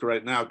 because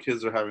right now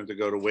kids are having to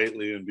go to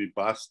Whately and be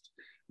bused,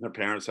 and their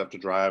parents have to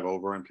drive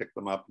over and pick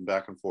them up and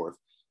back and forth.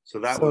 So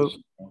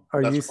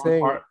are you saying,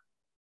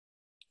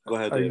 go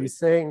ahead, are David. you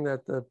saying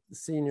that the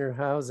senior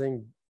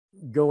housing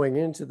going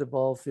into the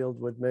ball field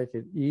would make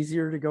it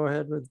easier to go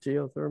ahead with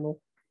geothermal?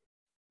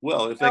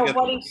 Well, if they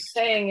what he's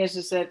saying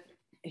is that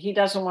he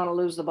doesn't want to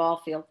lose the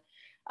ball field.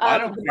 I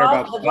don't care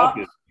about the ball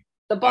field.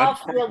 The ball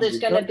field is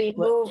going to be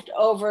moved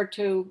over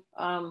to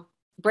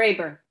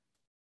Brayburn.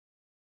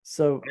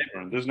 So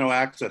Brayburn, there's no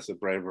access at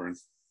Brayburn.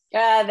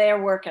 Yeah,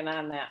 they're working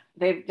on that.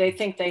 They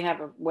think they have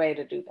a way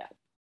to do that.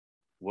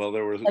 Well,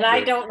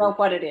 I don't know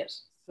what it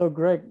is. So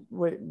Greg,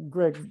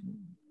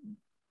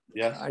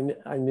 yes,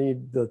 I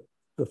need the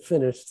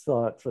finished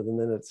thought for the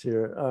minutes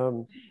here.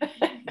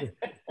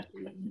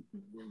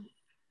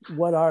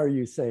 What are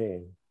you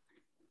saying?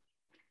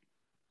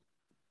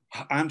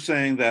 I'm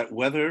saying that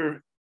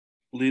whether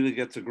Lila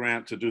gets a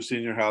grant to do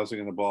senior housing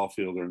in the ball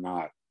field or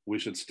not, we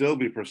should still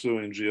be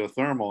pursuing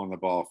geothermal in the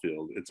ball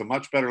field. It's a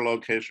much better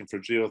location for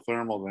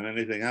geothermal than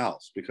anything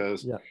else,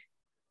 because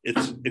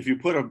if you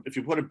put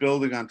a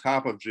building on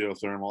top of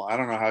geothermal, I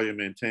don't know how you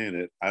maintain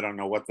it. I don't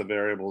know what the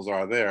variables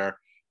are there,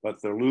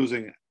 but they're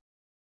losing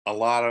a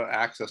lot of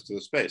access to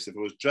the space. If it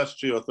was just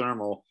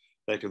geothermal,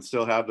 they can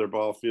still have their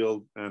ball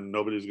field and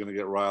nobody's going to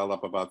get riled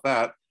up about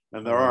that.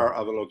 And there are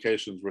other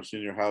locations where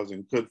senior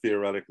housing could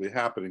theoretically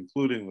happen,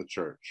 including the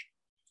church.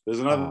 There's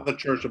another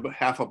church about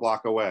half a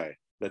block away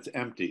that's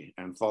empty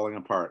and falling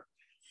apart.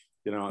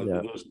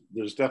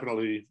 There's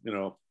definitely,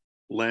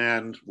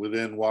 land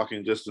within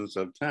walking distance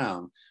of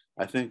town.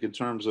 I think in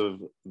terms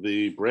of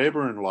the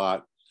Brayburn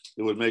lot,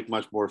 it would make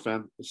much more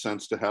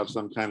sense to have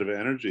some kind of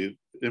energy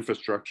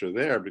infrastructure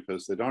there,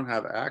 because they don't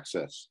have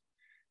access.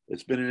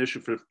 It's been an issue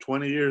for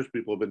 20 years.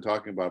 People have been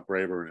talking about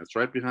Brayburn. It's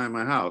right behind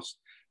my house.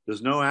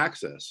 There's no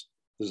access.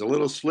 There's a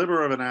little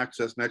sliver of an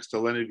access next to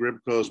Lenny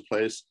Gribko's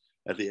place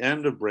at the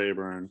end of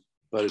Brayburn,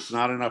 but it's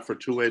not enough for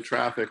two-way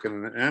traffic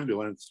and an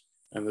ambulance,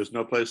 and there's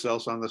no place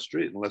else on the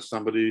street unless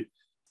somebody,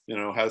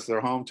 has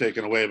their home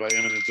taken away by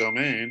eminent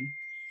domain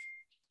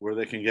where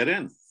they can get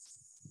in.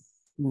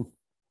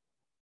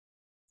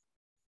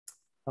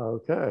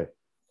 Okay.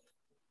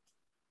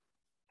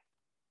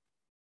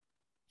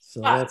 So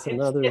that's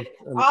another.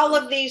 All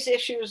of these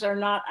issues are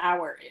not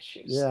our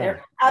issues. Yeah,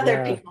 they're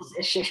other people's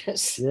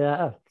issues.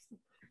 Yeah,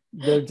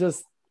 they're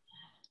just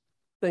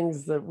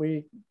things that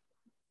we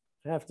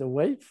have to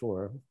wait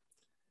for,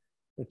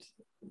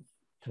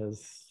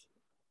 because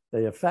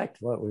they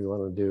affect what we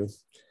want to do.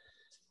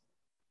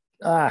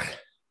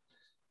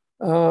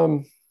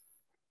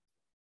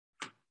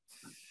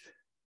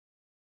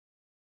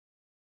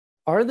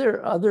 Are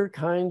there other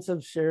kinds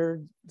of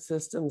shared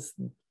systems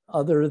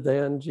other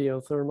than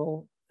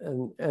geothermal?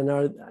 And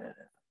are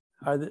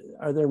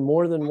there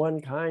more than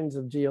one kinds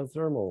of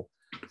geothermal?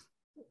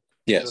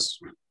 Yes.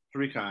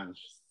 Three kinds.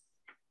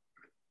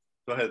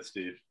 Go ahead,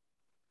 Steve.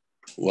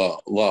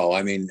 Well,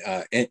 I mean,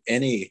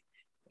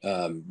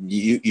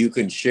 you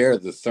can share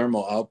the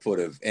thermal output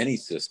of any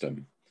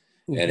system,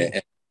 and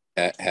it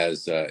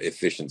has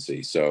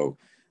efficiency. So,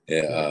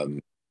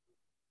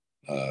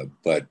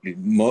 but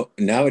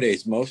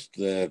nowadays, most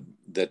that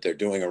they're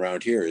doing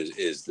around here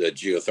is the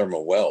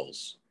geothermal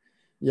wells.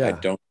 Yeah. I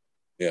don't,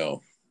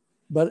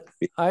 But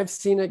I've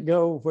seen it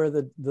go where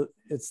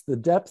it's the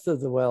depth of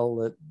the well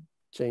that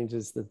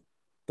changes the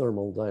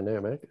thermal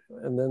dynamic,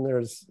 and then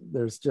there's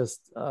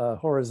just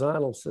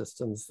horizontal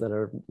systems that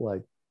are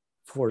like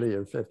 40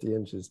 or 50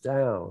 inches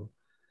down.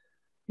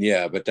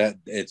 Yeah, but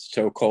it's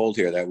so cold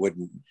here that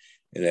wouldn't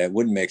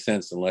make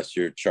sense unless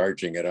you're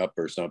charging it up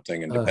or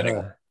something. And depending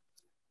on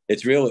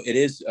it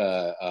is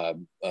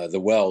the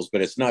wells,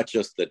 but it's not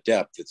just the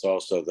depth, it's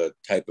also the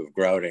type of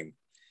grouting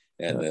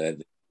and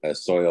the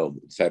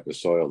type of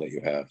soil that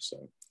you have.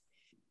 So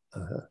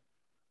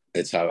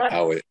it's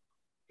how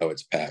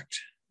it's packed.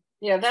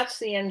 Yeah, that's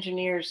the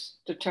engineer's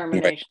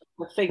determination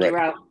to figure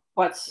out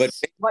what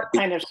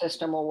kind of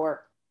system will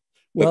work.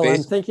 Well,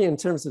 I'm thinking in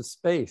terms of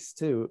space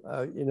too.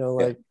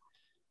 Like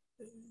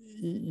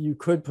you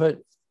could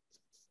put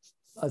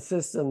a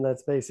system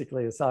that's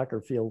basically a soccer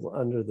field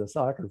under the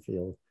soccer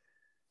field.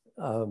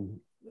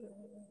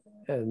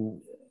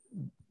 And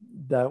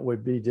that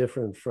would be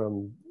different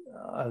from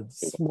a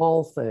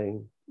small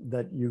thing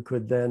that you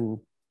could then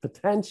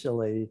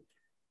potentially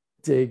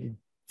dig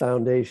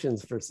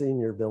foundations for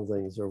senior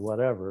buildings or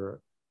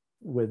whatever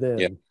within.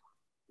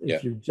 Yeah.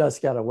 If you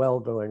just got a well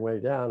going way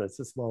down, it's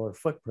a smaller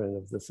footprint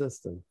of the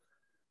system.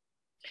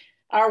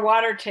 Our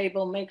water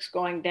table makes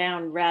going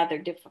down rather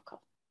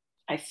difficult,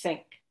 I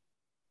think.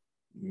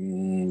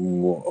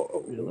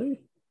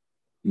 Really?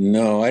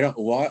 No, I don't.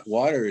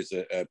 Water is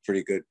a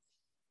pretty good,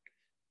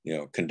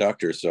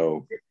 conductor.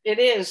 So it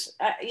is.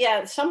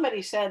 Yeah,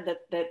 somebody said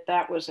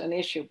that was an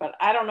issue, but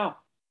I don't know.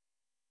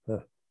 Huh.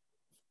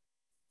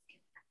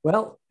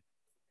 Well,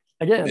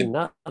 again,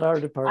 not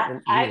our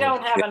department. I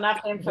don't have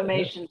enough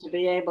information to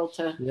be able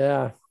to.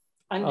 Yeah.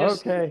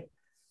 Understand.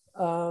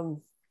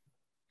 Okay.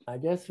 I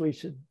guess we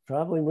should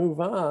probably move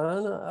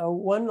on.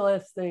 One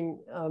last thing,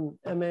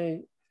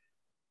 MA,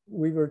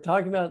 we were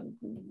talking about,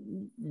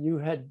 you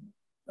had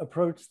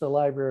approached the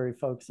library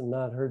folks and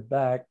not heard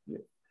back. Do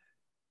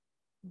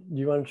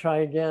you want to try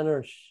again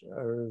or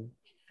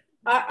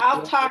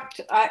I'll talk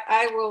to,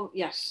 I will,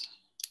 yes.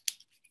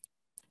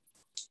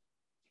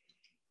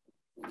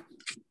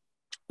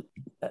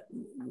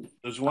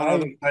 There's one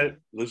other type.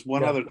 There's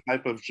one other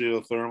type of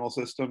geothermal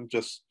system,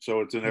 just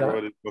so it's in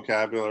everybody's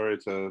vocabulary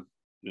to,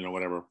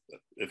 whatever,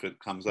 if it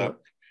comes up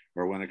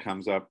or when it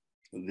comes up.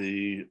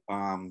 The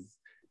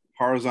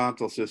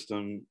horizontal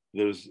system,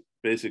 there's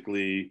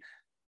basically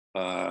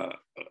a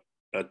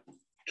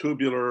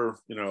tubular,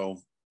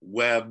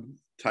 web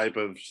type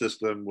of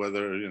system,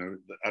 whether,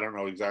 I don't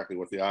know exactly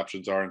what the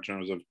options are in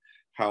terms of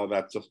how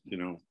that's,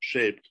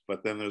 shaped,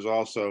 but then there's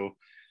also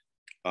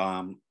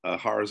a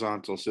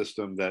horizontal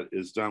system that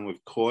is done with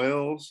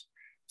coils.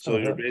 So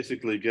you're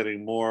basically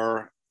getting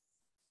more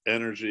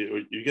energy,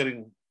 or you're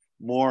getting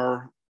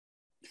more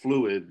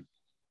fluid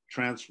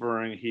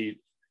transferring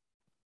heat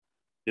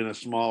in a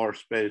smaller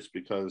space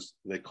because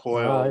they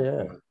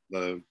coil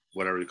the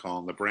whatever you call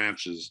them, the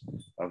branches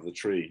of the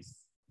tree.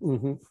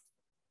 Mm-hmm.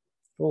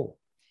 Cool.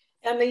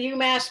 And the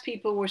UMass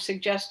people were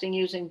suggesting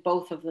using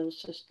both of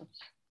those systems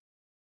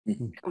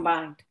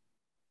combined.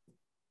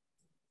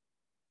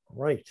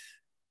 Right.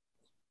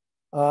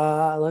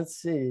 Let's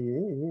see.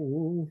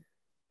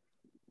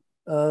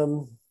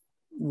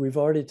 We've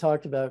already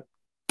talked about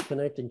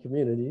connecting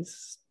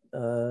communities.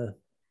 If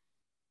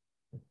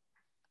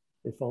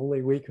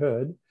only we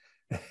could.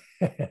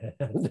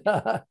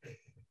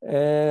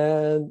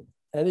 And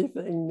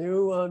anything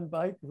new on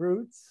bike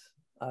routes?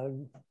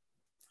 I'm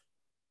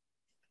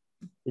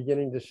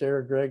beginning to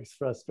share Greg's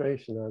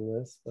frustration on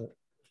this, but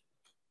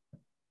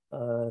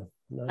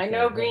I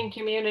know Green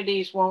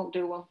Communities won't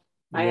do them.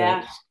 I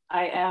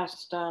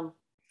asked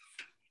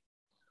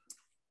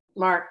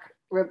Mark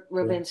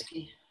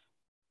Rubinski.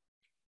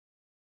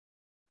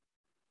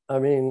 I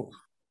mean,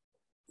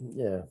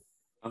 yeah.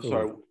 I'm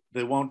sorry,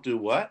 they won't do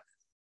what?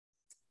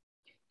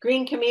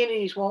 Green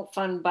Communities won't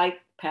fund bike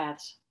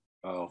paths.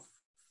 Oh,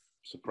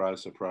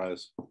 surprise,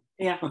 surprise.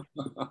 Yeah.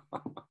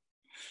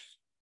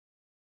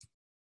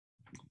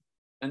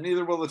 And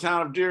neither will the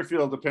town of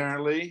Deerfield,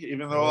 apparently,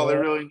 even though all they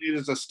really need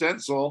is a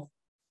stencil.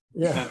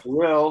 Yeah.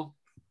 And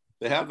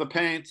they have the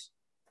paint.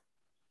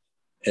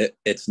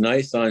 It's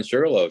nice on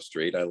Sugarloaf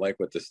Street. I like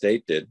what the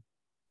state did.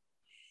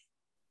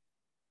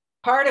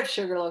 Part of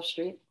Sugarloaf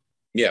Street.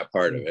 Yeah,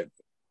 part of it.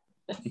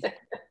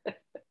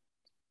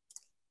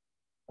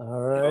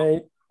 All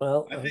right.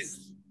 Well,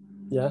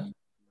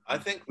 I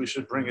think we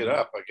should bring it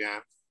up again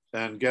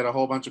and get a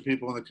whole bunch of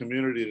people in the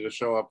community to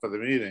show up for the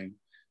meeting.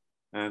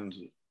 And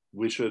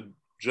we should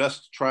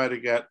just try to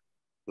get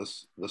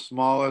the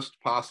smallest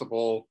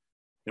possible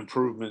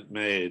improvement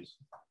made.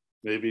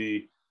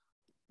 Maybe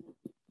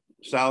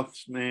South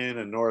Main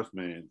and North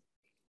Main.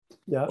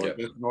 Yeah. Or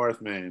just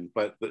North Main.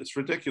 But it's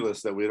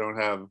ridiculous that we don't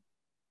have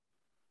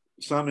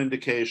some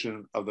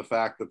indication of the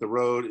fact that the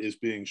road is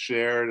being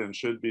shared and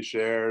should be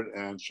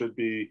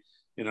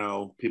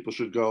people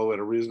should go at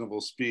a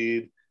reasonable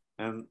speed,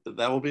 and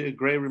that will be a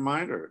great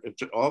reminder.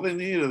 All they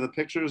need are the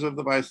pictures of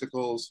the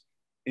bicycles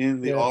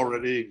in the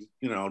already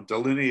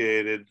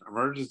delineated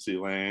emergency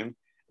lane,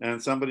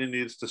 and somebody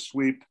needs to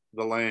sweep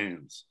the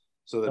lanes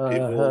so that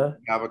people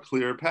have a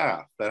clear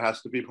path. That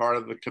has to be part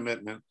of the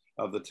commitment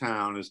of the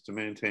town, is to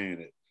maintain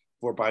it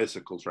for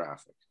bicycle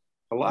traffic.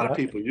 A lot of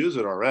people use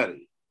it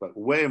already, but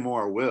way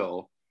more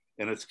will.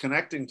 And it's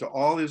connecting to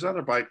all these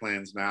other bike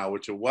lanes now,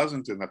 which it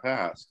wasn't in the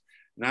past.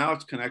 Now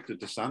it's connected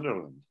to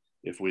Sunderland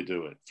if we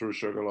do it through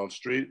Sugarloaf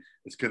Street.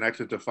 It's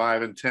connected to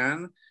 5 and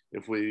 10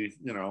 if we,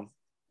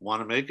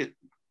 want to make it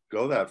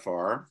go that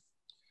far.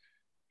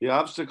 The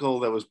obstacle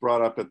that was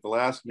brought up at the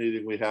last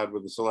meeting we had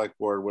with the select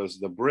board was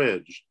the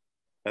bridge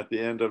at the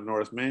end of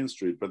North Main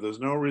Street, but there's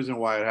no reason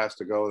why it has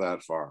to go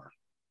that far.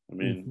 I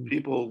mean,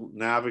 people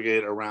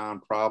navigate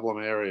around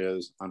problem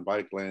areas on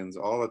bike lanes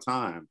all the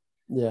time.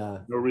 Yeah.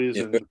 No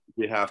reason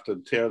we have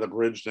to tear the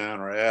bridge down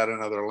or add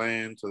another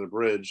lane to the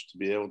bridge to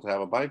be able to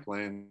have a bike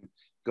lane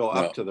go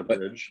up to the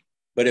bridge.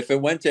 But if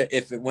it went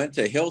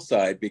to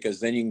Hillside, because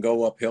then you can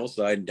go up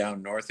Hillside and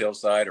down North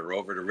Hillside or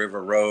over to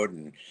River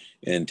Road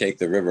and take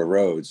the River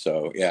Road.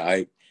 So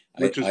yeah,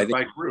 which is I a think,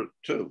 bike route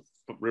too.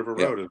 River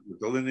yeah, Road is a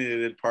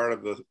delineated part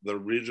of the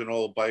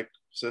regional bike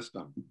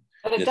system,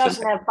 But it it's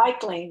doesn't have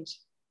bike lanes.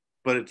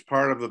 but it's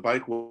part of the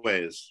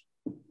bikeways.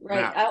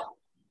 Right. Now,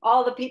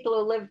 All the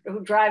people who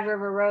drive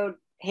River Road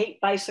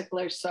hate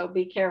bicyclers, so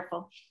be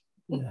careful.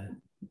 Yeah.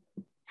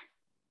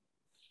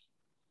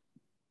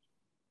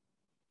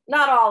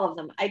 Not all of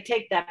them. I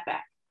take that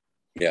back.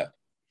 yeah.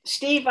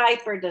 Steve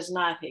Iper does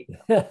not hate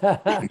them.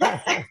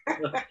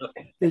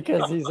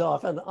 Because he's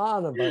often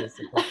on a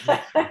bicycle.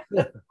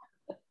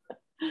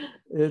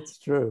 It's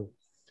true.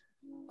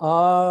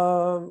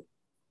 Well,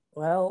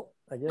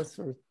 I guess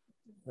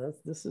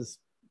this is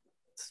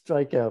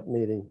strikeout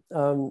meeting.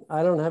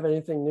 I don't have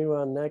anything new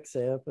on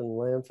Nexamp and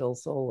landfill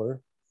solar.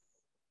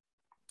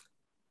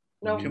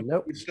 No. can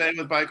Nope. we stay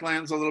with bike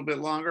lanes a little bit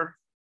longer?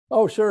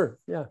 Oh, sure.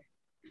 Yeah.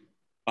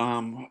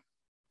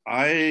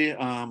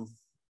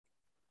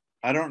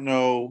 I don't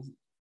know.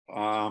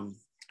 I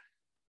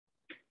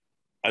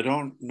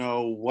don't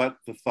know what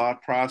the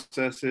thought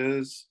process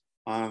is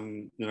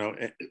on,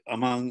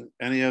 among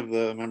any of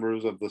the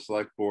members of the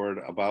select board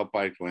about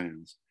bike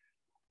lanes.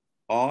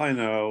 All I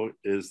know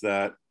is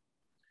that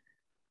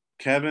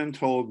Kevin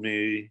told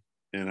me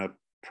in a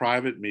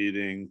private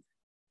meeting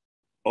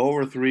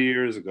over 3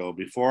 years ago,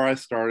 before I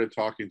started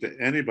talking to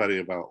anybody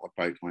about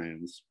bike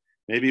lanes,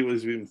 maybe it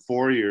was even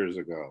 4 years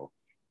ago,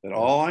 that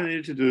all I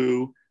needed to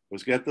do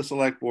was get the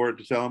select board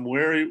to tell them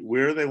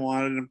where they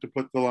wanted him to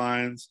put the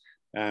lines,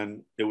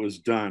 and it was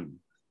done.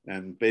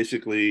 And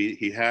basically,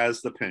 he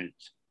has the paint.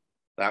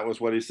 That was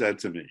what he said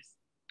to me.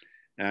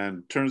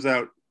 And turns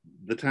out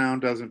the town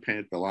doesn't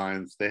paint the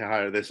lines. They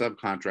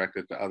subcontract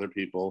it to other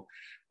people.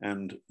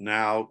 And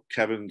now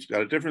Kevin's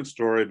got a different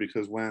story,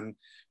 because when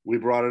we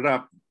brought it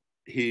up,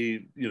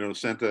 he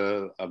sent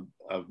a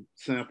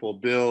sample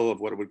bill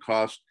of what it would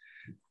cost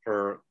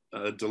for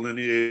a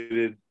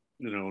delineated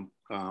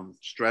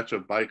stretch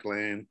of bike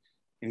lane,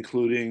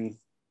 including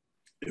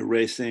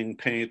erasing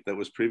paint that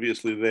was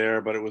previously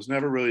there, but it was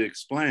never really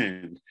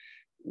explained,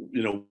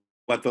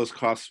 what those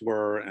costs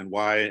were and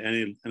why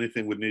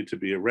anything would need to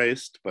be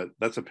erased. But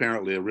that's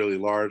apparently a really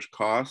large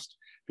cost,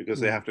 because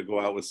they have to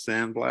go out with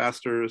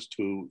sandblasters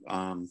to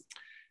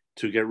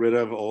get rid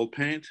of old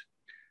paint.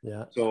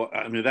 Yeah. So,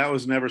 I mean, that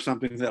was never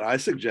something that I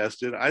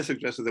suggested. I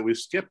suggested that we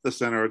skip the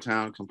center of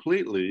town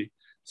completely,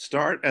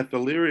 start at the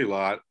Leary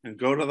lot and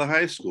go to the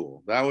high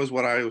school. That was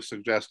what I was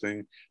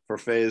suggesting for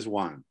phase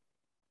 1.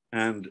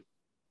 And,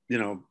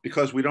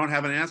 because we don't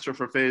have an answer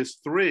for phase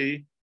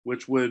 3,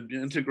 which would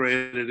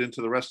integrate it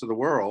into the rest of the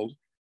world,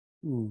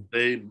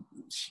 they,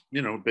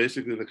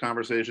 basically the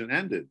conversation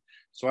ended.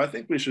 So I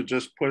think we should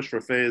just push for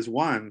phase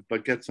 1,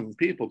 but get some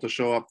people to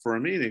show up for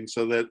a meeting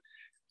so that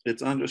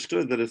it's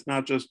understood that it's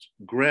not just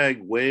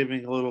Greg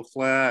waving a little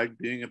flag,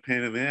 being a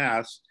pain in the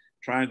ass,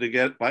 trying to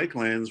get bike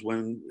lanes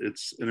when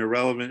it's an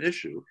irrelevant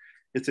issue.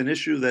 It's an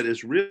issue that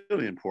is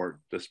really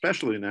important,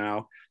 especially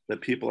now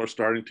that people are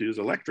starting to use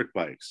electric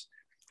bikes.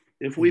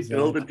 If we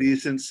build a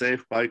decent,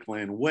 safe bike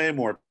lane, way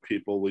more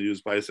people will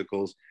use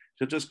bicycles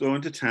to just go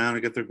into town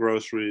and get their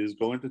groceries,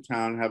 go into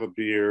town and have a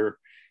beer,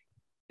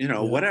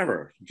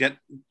 whatever,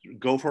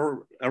 go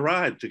for a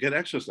ride to get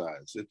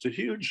exercise. It's a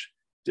huge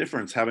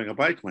difference having a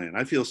bike lane.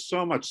 I feel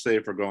so much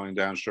safer going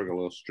down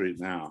Sugarloaf Street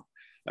now.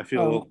 I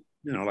feel,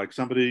 like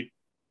somebody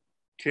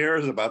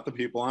cares about the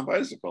people on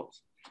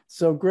bicycles.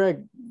 So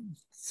Greg,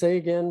 say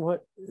again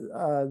what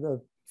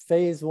the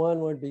phase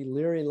 1 would be: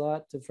 Leary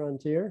lot to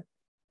Frontier?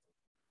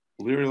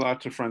 Leary lot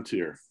to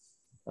Frontier.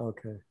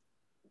 Okay.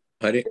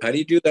 How do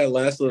you do that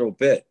last little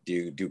bit? Do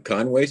you do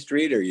Conway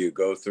Street, or you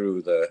go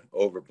through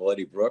over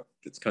Bloody Brook?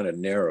 It's kind of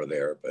narrow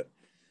there, but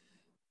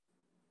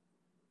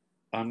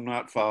I'm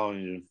not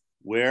following you.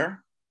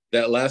 Where?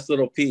 That last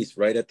little piece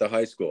right at the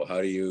high school. How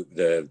do you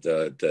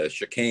the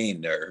chicane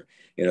there?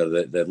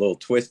 The little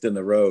twist in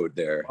the road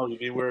there. Oh, you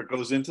mean where it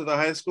goes into the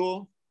high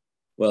school?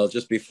 Well,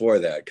 just before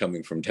that,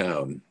 coming from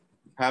town.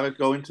 Have it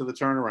go into the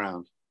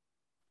turnaround.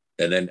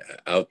 And then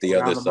out the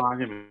other side.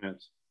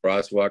 Monument.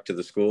 Crosswalk to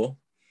the school.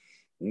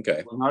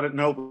 Okay.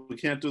 No, we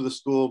can't do the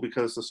school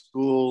because the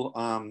school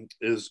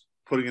is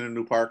putting in a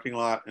new parking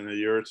lot in a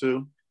year or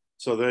two.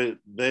 So I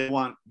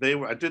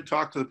did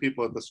talk to the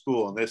people at the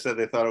school, and they said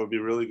they thought it would be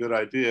a really good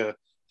idea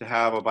to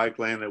have a bike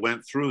lane that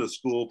went through the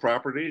school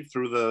property,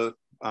 through the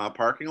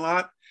parking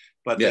lot.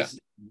 But yeah.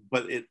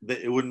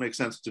 It wouldn't make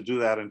sense to do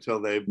that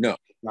until they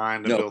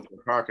designed and built the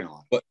parking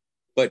lot.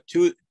 But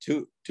to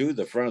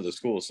the front of the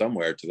school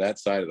somewhere, to that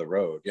side of the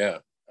road. Yeah.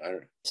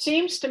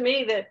 Seems to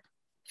me that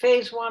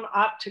phase 1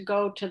 ought to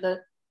go to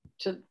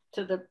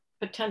the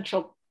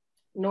potential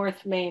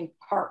North Main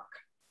Park,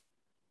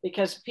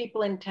 because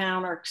people in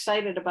town are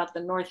excited about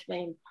the North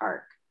Main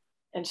Park,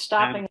 and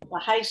stopping at the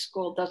high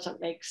school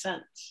doesn't make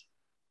sense.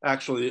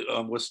 Actually,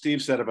 what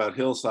Steve said about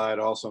Hillside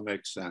also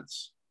makes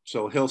sense.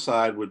 So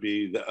Hillside would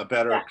be a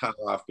better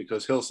cutoff,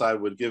 because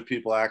Hillside would give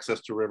people access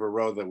to River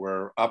Road that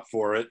were up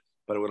for it,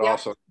 but it would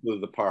also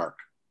include the park.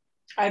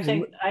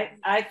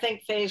 I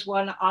think phase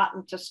one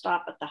oughtn't to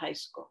stop at the high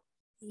school.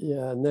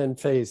 Yeah, and then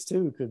phase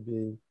two could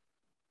be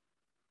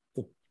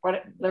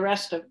the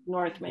rest of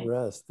North Main.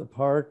 The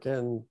park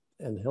and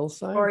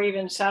Hillside, or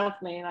even South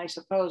Main, I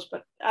suppose.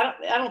 But I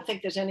don't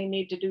think there's any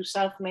need to do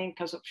South Main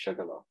because of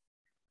Sugarloaf.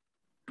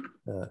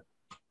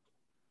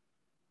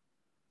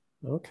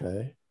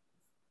 Okay.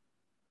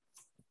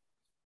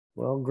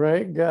 Well,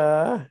 Greg,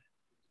 you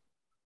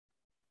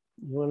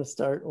want to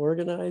start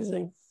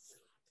organizing?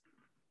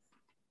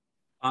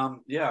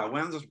 Yeah.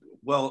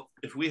 Well,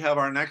 if we have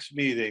our next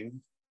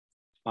meeting,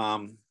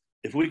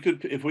 if we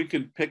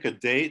could pick a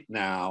date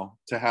now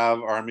to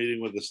have our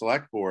meeting with the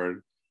select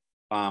board,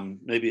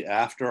 maybe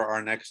after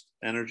our next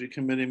energy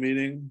committee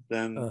meeting,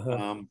 then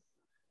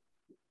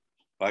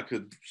I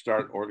could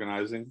start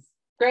organizing.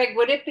 Greg,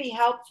 would it be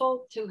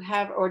helpful to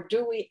have, or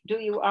do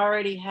you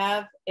already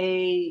have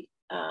a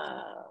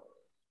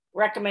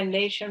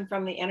recommendation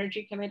from the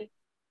energy committee?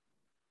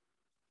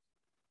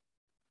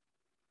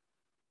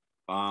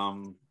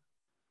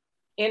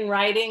 In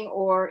writing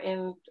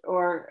or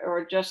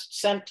just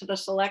sent to the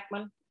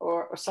selectmen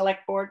or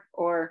select board,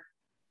 or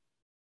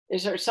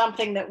is there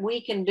something that we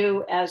can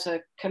do as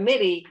a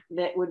committee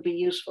that would be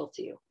useful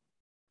to you?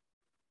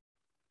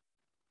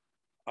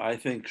 I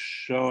think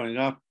showing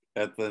up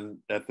at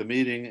the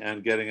meeting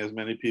and getting as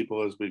many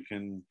people as we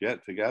can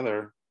get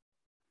together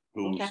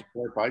who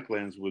support bike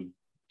lanes would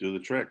do the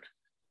trick.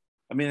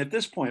 I mean, at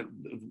this point,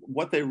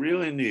 what they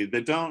really need,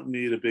 they don't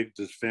need a big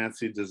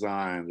fancy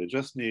design. They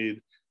just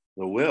need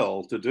the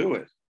will to do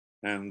it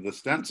and the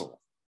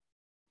stencil.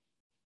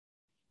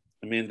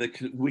 I mean,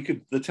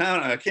 the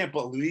town, I can't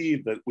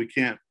believe that we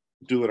can't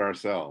do it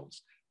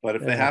ourselves. But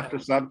if they have to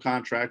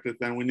subcontract it,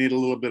 then we need a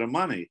little bit of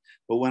money.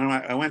 But when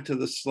I went to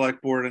the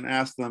select board and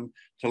asked them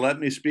to let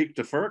me speak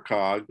to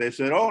FERCog, they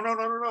said, "Oh, no,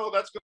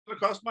 that's going to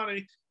cost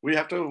money. We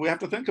have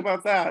to think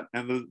about that."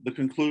 And the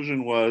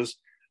conclusion was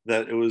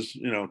that it was,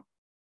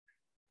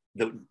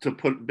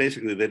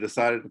 basically they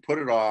decided to put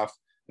it off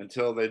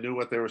until they knew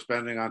what they were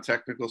spending on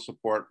technical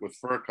support with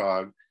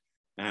FERCog,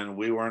 and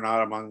we were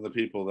not among the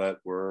people that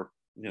were,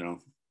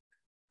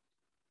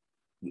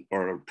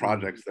 or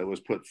projects that was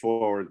put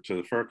forward to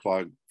the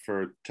FERCog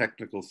for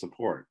technical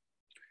support.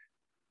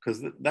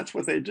 Because that's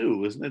what they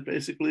do, isn't it?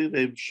 Basically,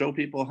 they show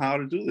people how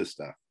to do this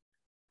stuff.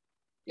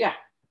 Yeah.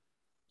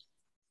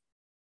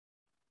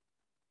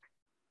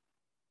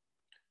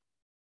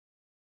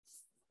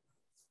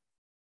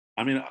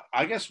 I mean,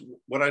 I guess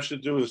what I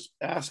should do is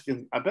ask,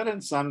 I bet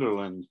in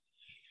Sunderland,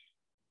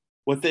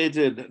 what they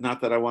did,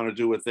 not that I want to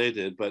do what they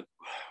did, but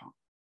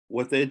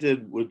what they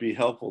did would be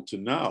helpful to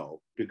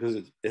know, because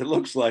it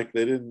looks like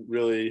they didn't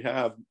really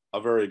have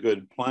a very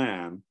good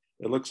plan.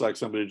 It looks like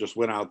somebody just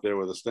went out there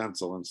with a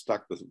stencil and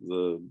stuck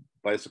the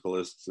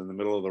bicyclists in the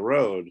middle of the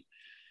road,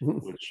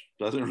 which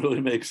doesn't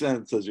really make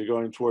sense as you're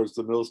going towards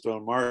the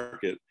Millstone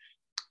Market.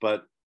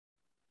 But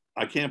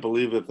I can't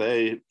believe that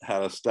they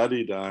had a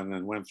study done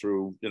and went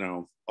through,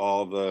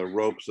 all the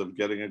ropes of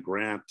getting a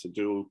grant to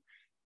do,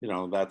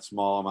 that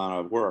small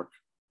amount of work.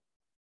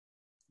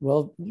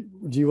 Well,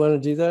 do you want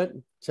to do that?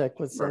 Check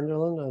with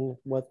Sunderland on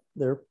what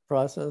their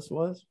process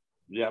was?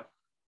 Yep.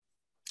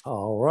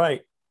 All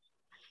right.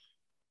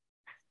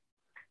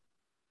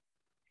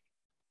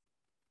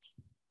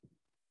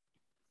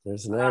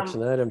 There's an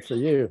action item for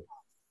you.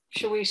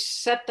 Should we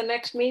set the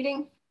next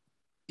meeting?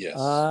 Yes.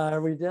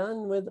 Are we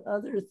done with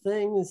other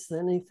things?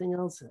 Anything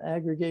else?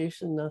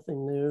 Aggregation,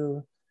 nothing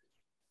new.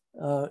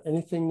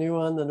 Anything new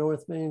on the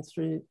North Main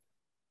Street?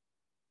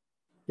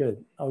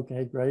 Good.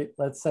 Okay, great.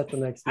 Let's set the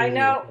next meeting.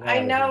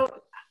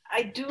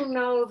 I do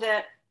know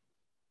that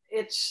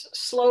it's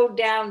slowed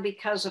down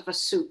because of a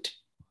suit.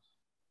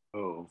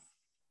 Oh.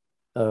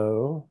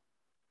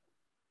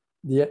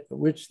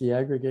 The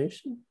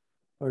aggregation?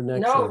 Or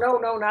next? No,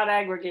 not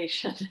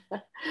aggregation.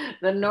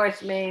 The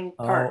North Main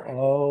Park.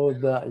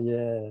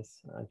 Yes.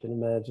 I can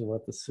imagine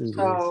what the suit is.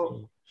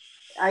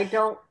 I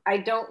don't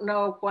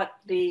know what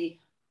the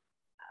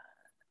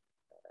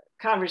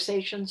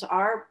conversations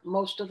are.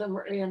 Most of them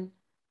are in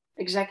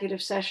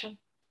executive session.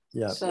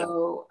 Yeah.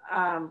 So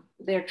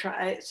they're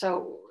trying.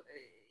 So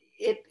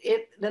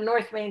the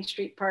North Main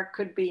Street Park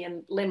could be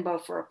in limbo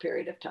for a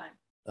period of time.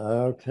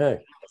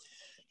 Okay.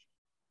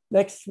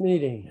 Next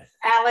meeting.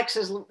 Alex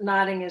is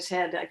nodding his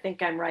head. I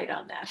think I'm right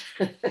on that.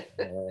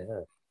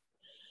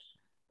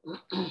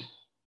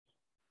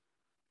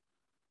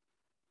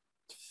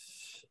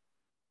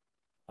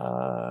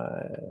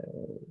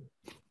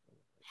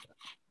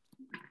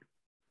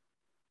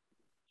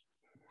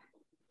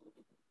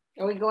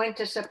 Are we going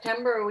to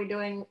September or are we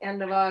doing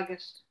end of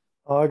August?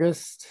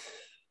 August.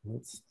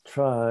 Let's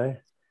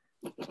try.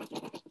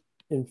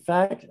 In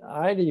fact,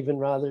 I'd even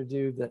rather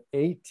do the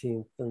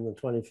 18th than the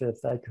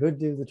 25th. I could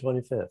do the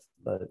 25th,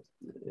 but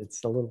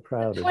it's a little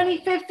crowded. The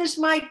 25th is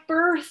my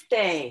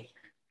birthday.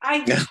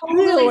 I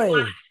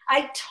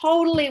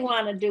totally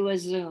want to do a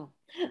Zoom.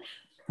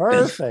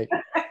 Perfect.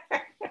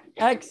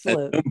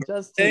 Excellent.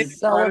 Just to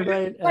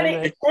celebrate.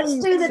 Let's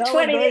do the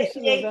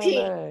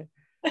 28th,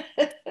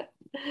 18th.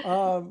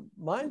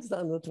 Mine's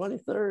on the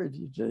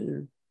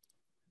 23rd.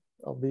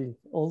 I'll be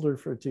older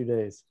for 2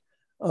 days.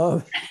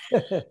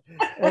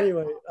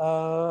 Anyway,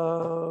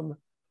 how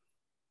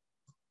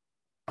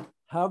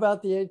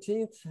about the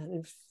 18th?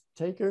 Any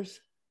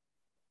takers?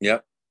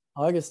 Yep.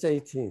 August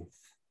 18th.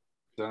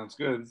 Sounds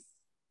good.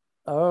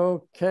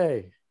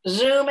 Okay.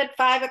 Zoom at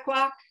 5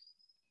 o'clock.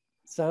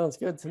 Sounds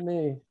good to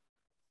me.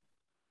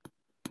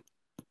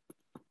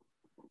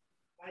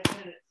 5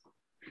 minutes.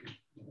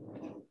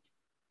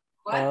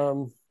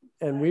 What?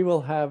 And we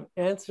will have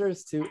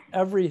answers to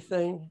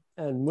everything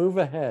and move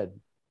ahead.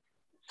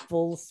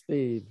 Full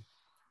speed.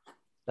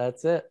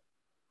 That's it.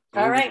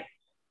 All right.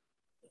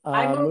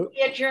 I move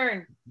we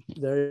adjourn.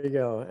 There you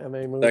go.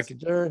 MA moves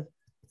adjourn.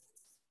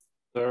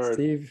 Third.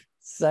 Steve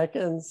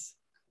seconds.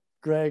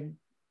 Greg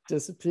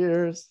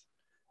disappears.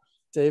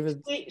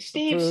 David.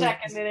 Steve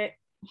seconded it.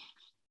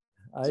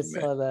 I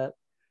saw that.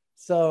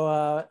 So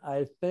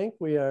I think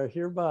we are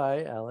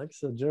hereby,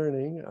 Alex,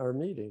 adjourning our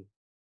meeting.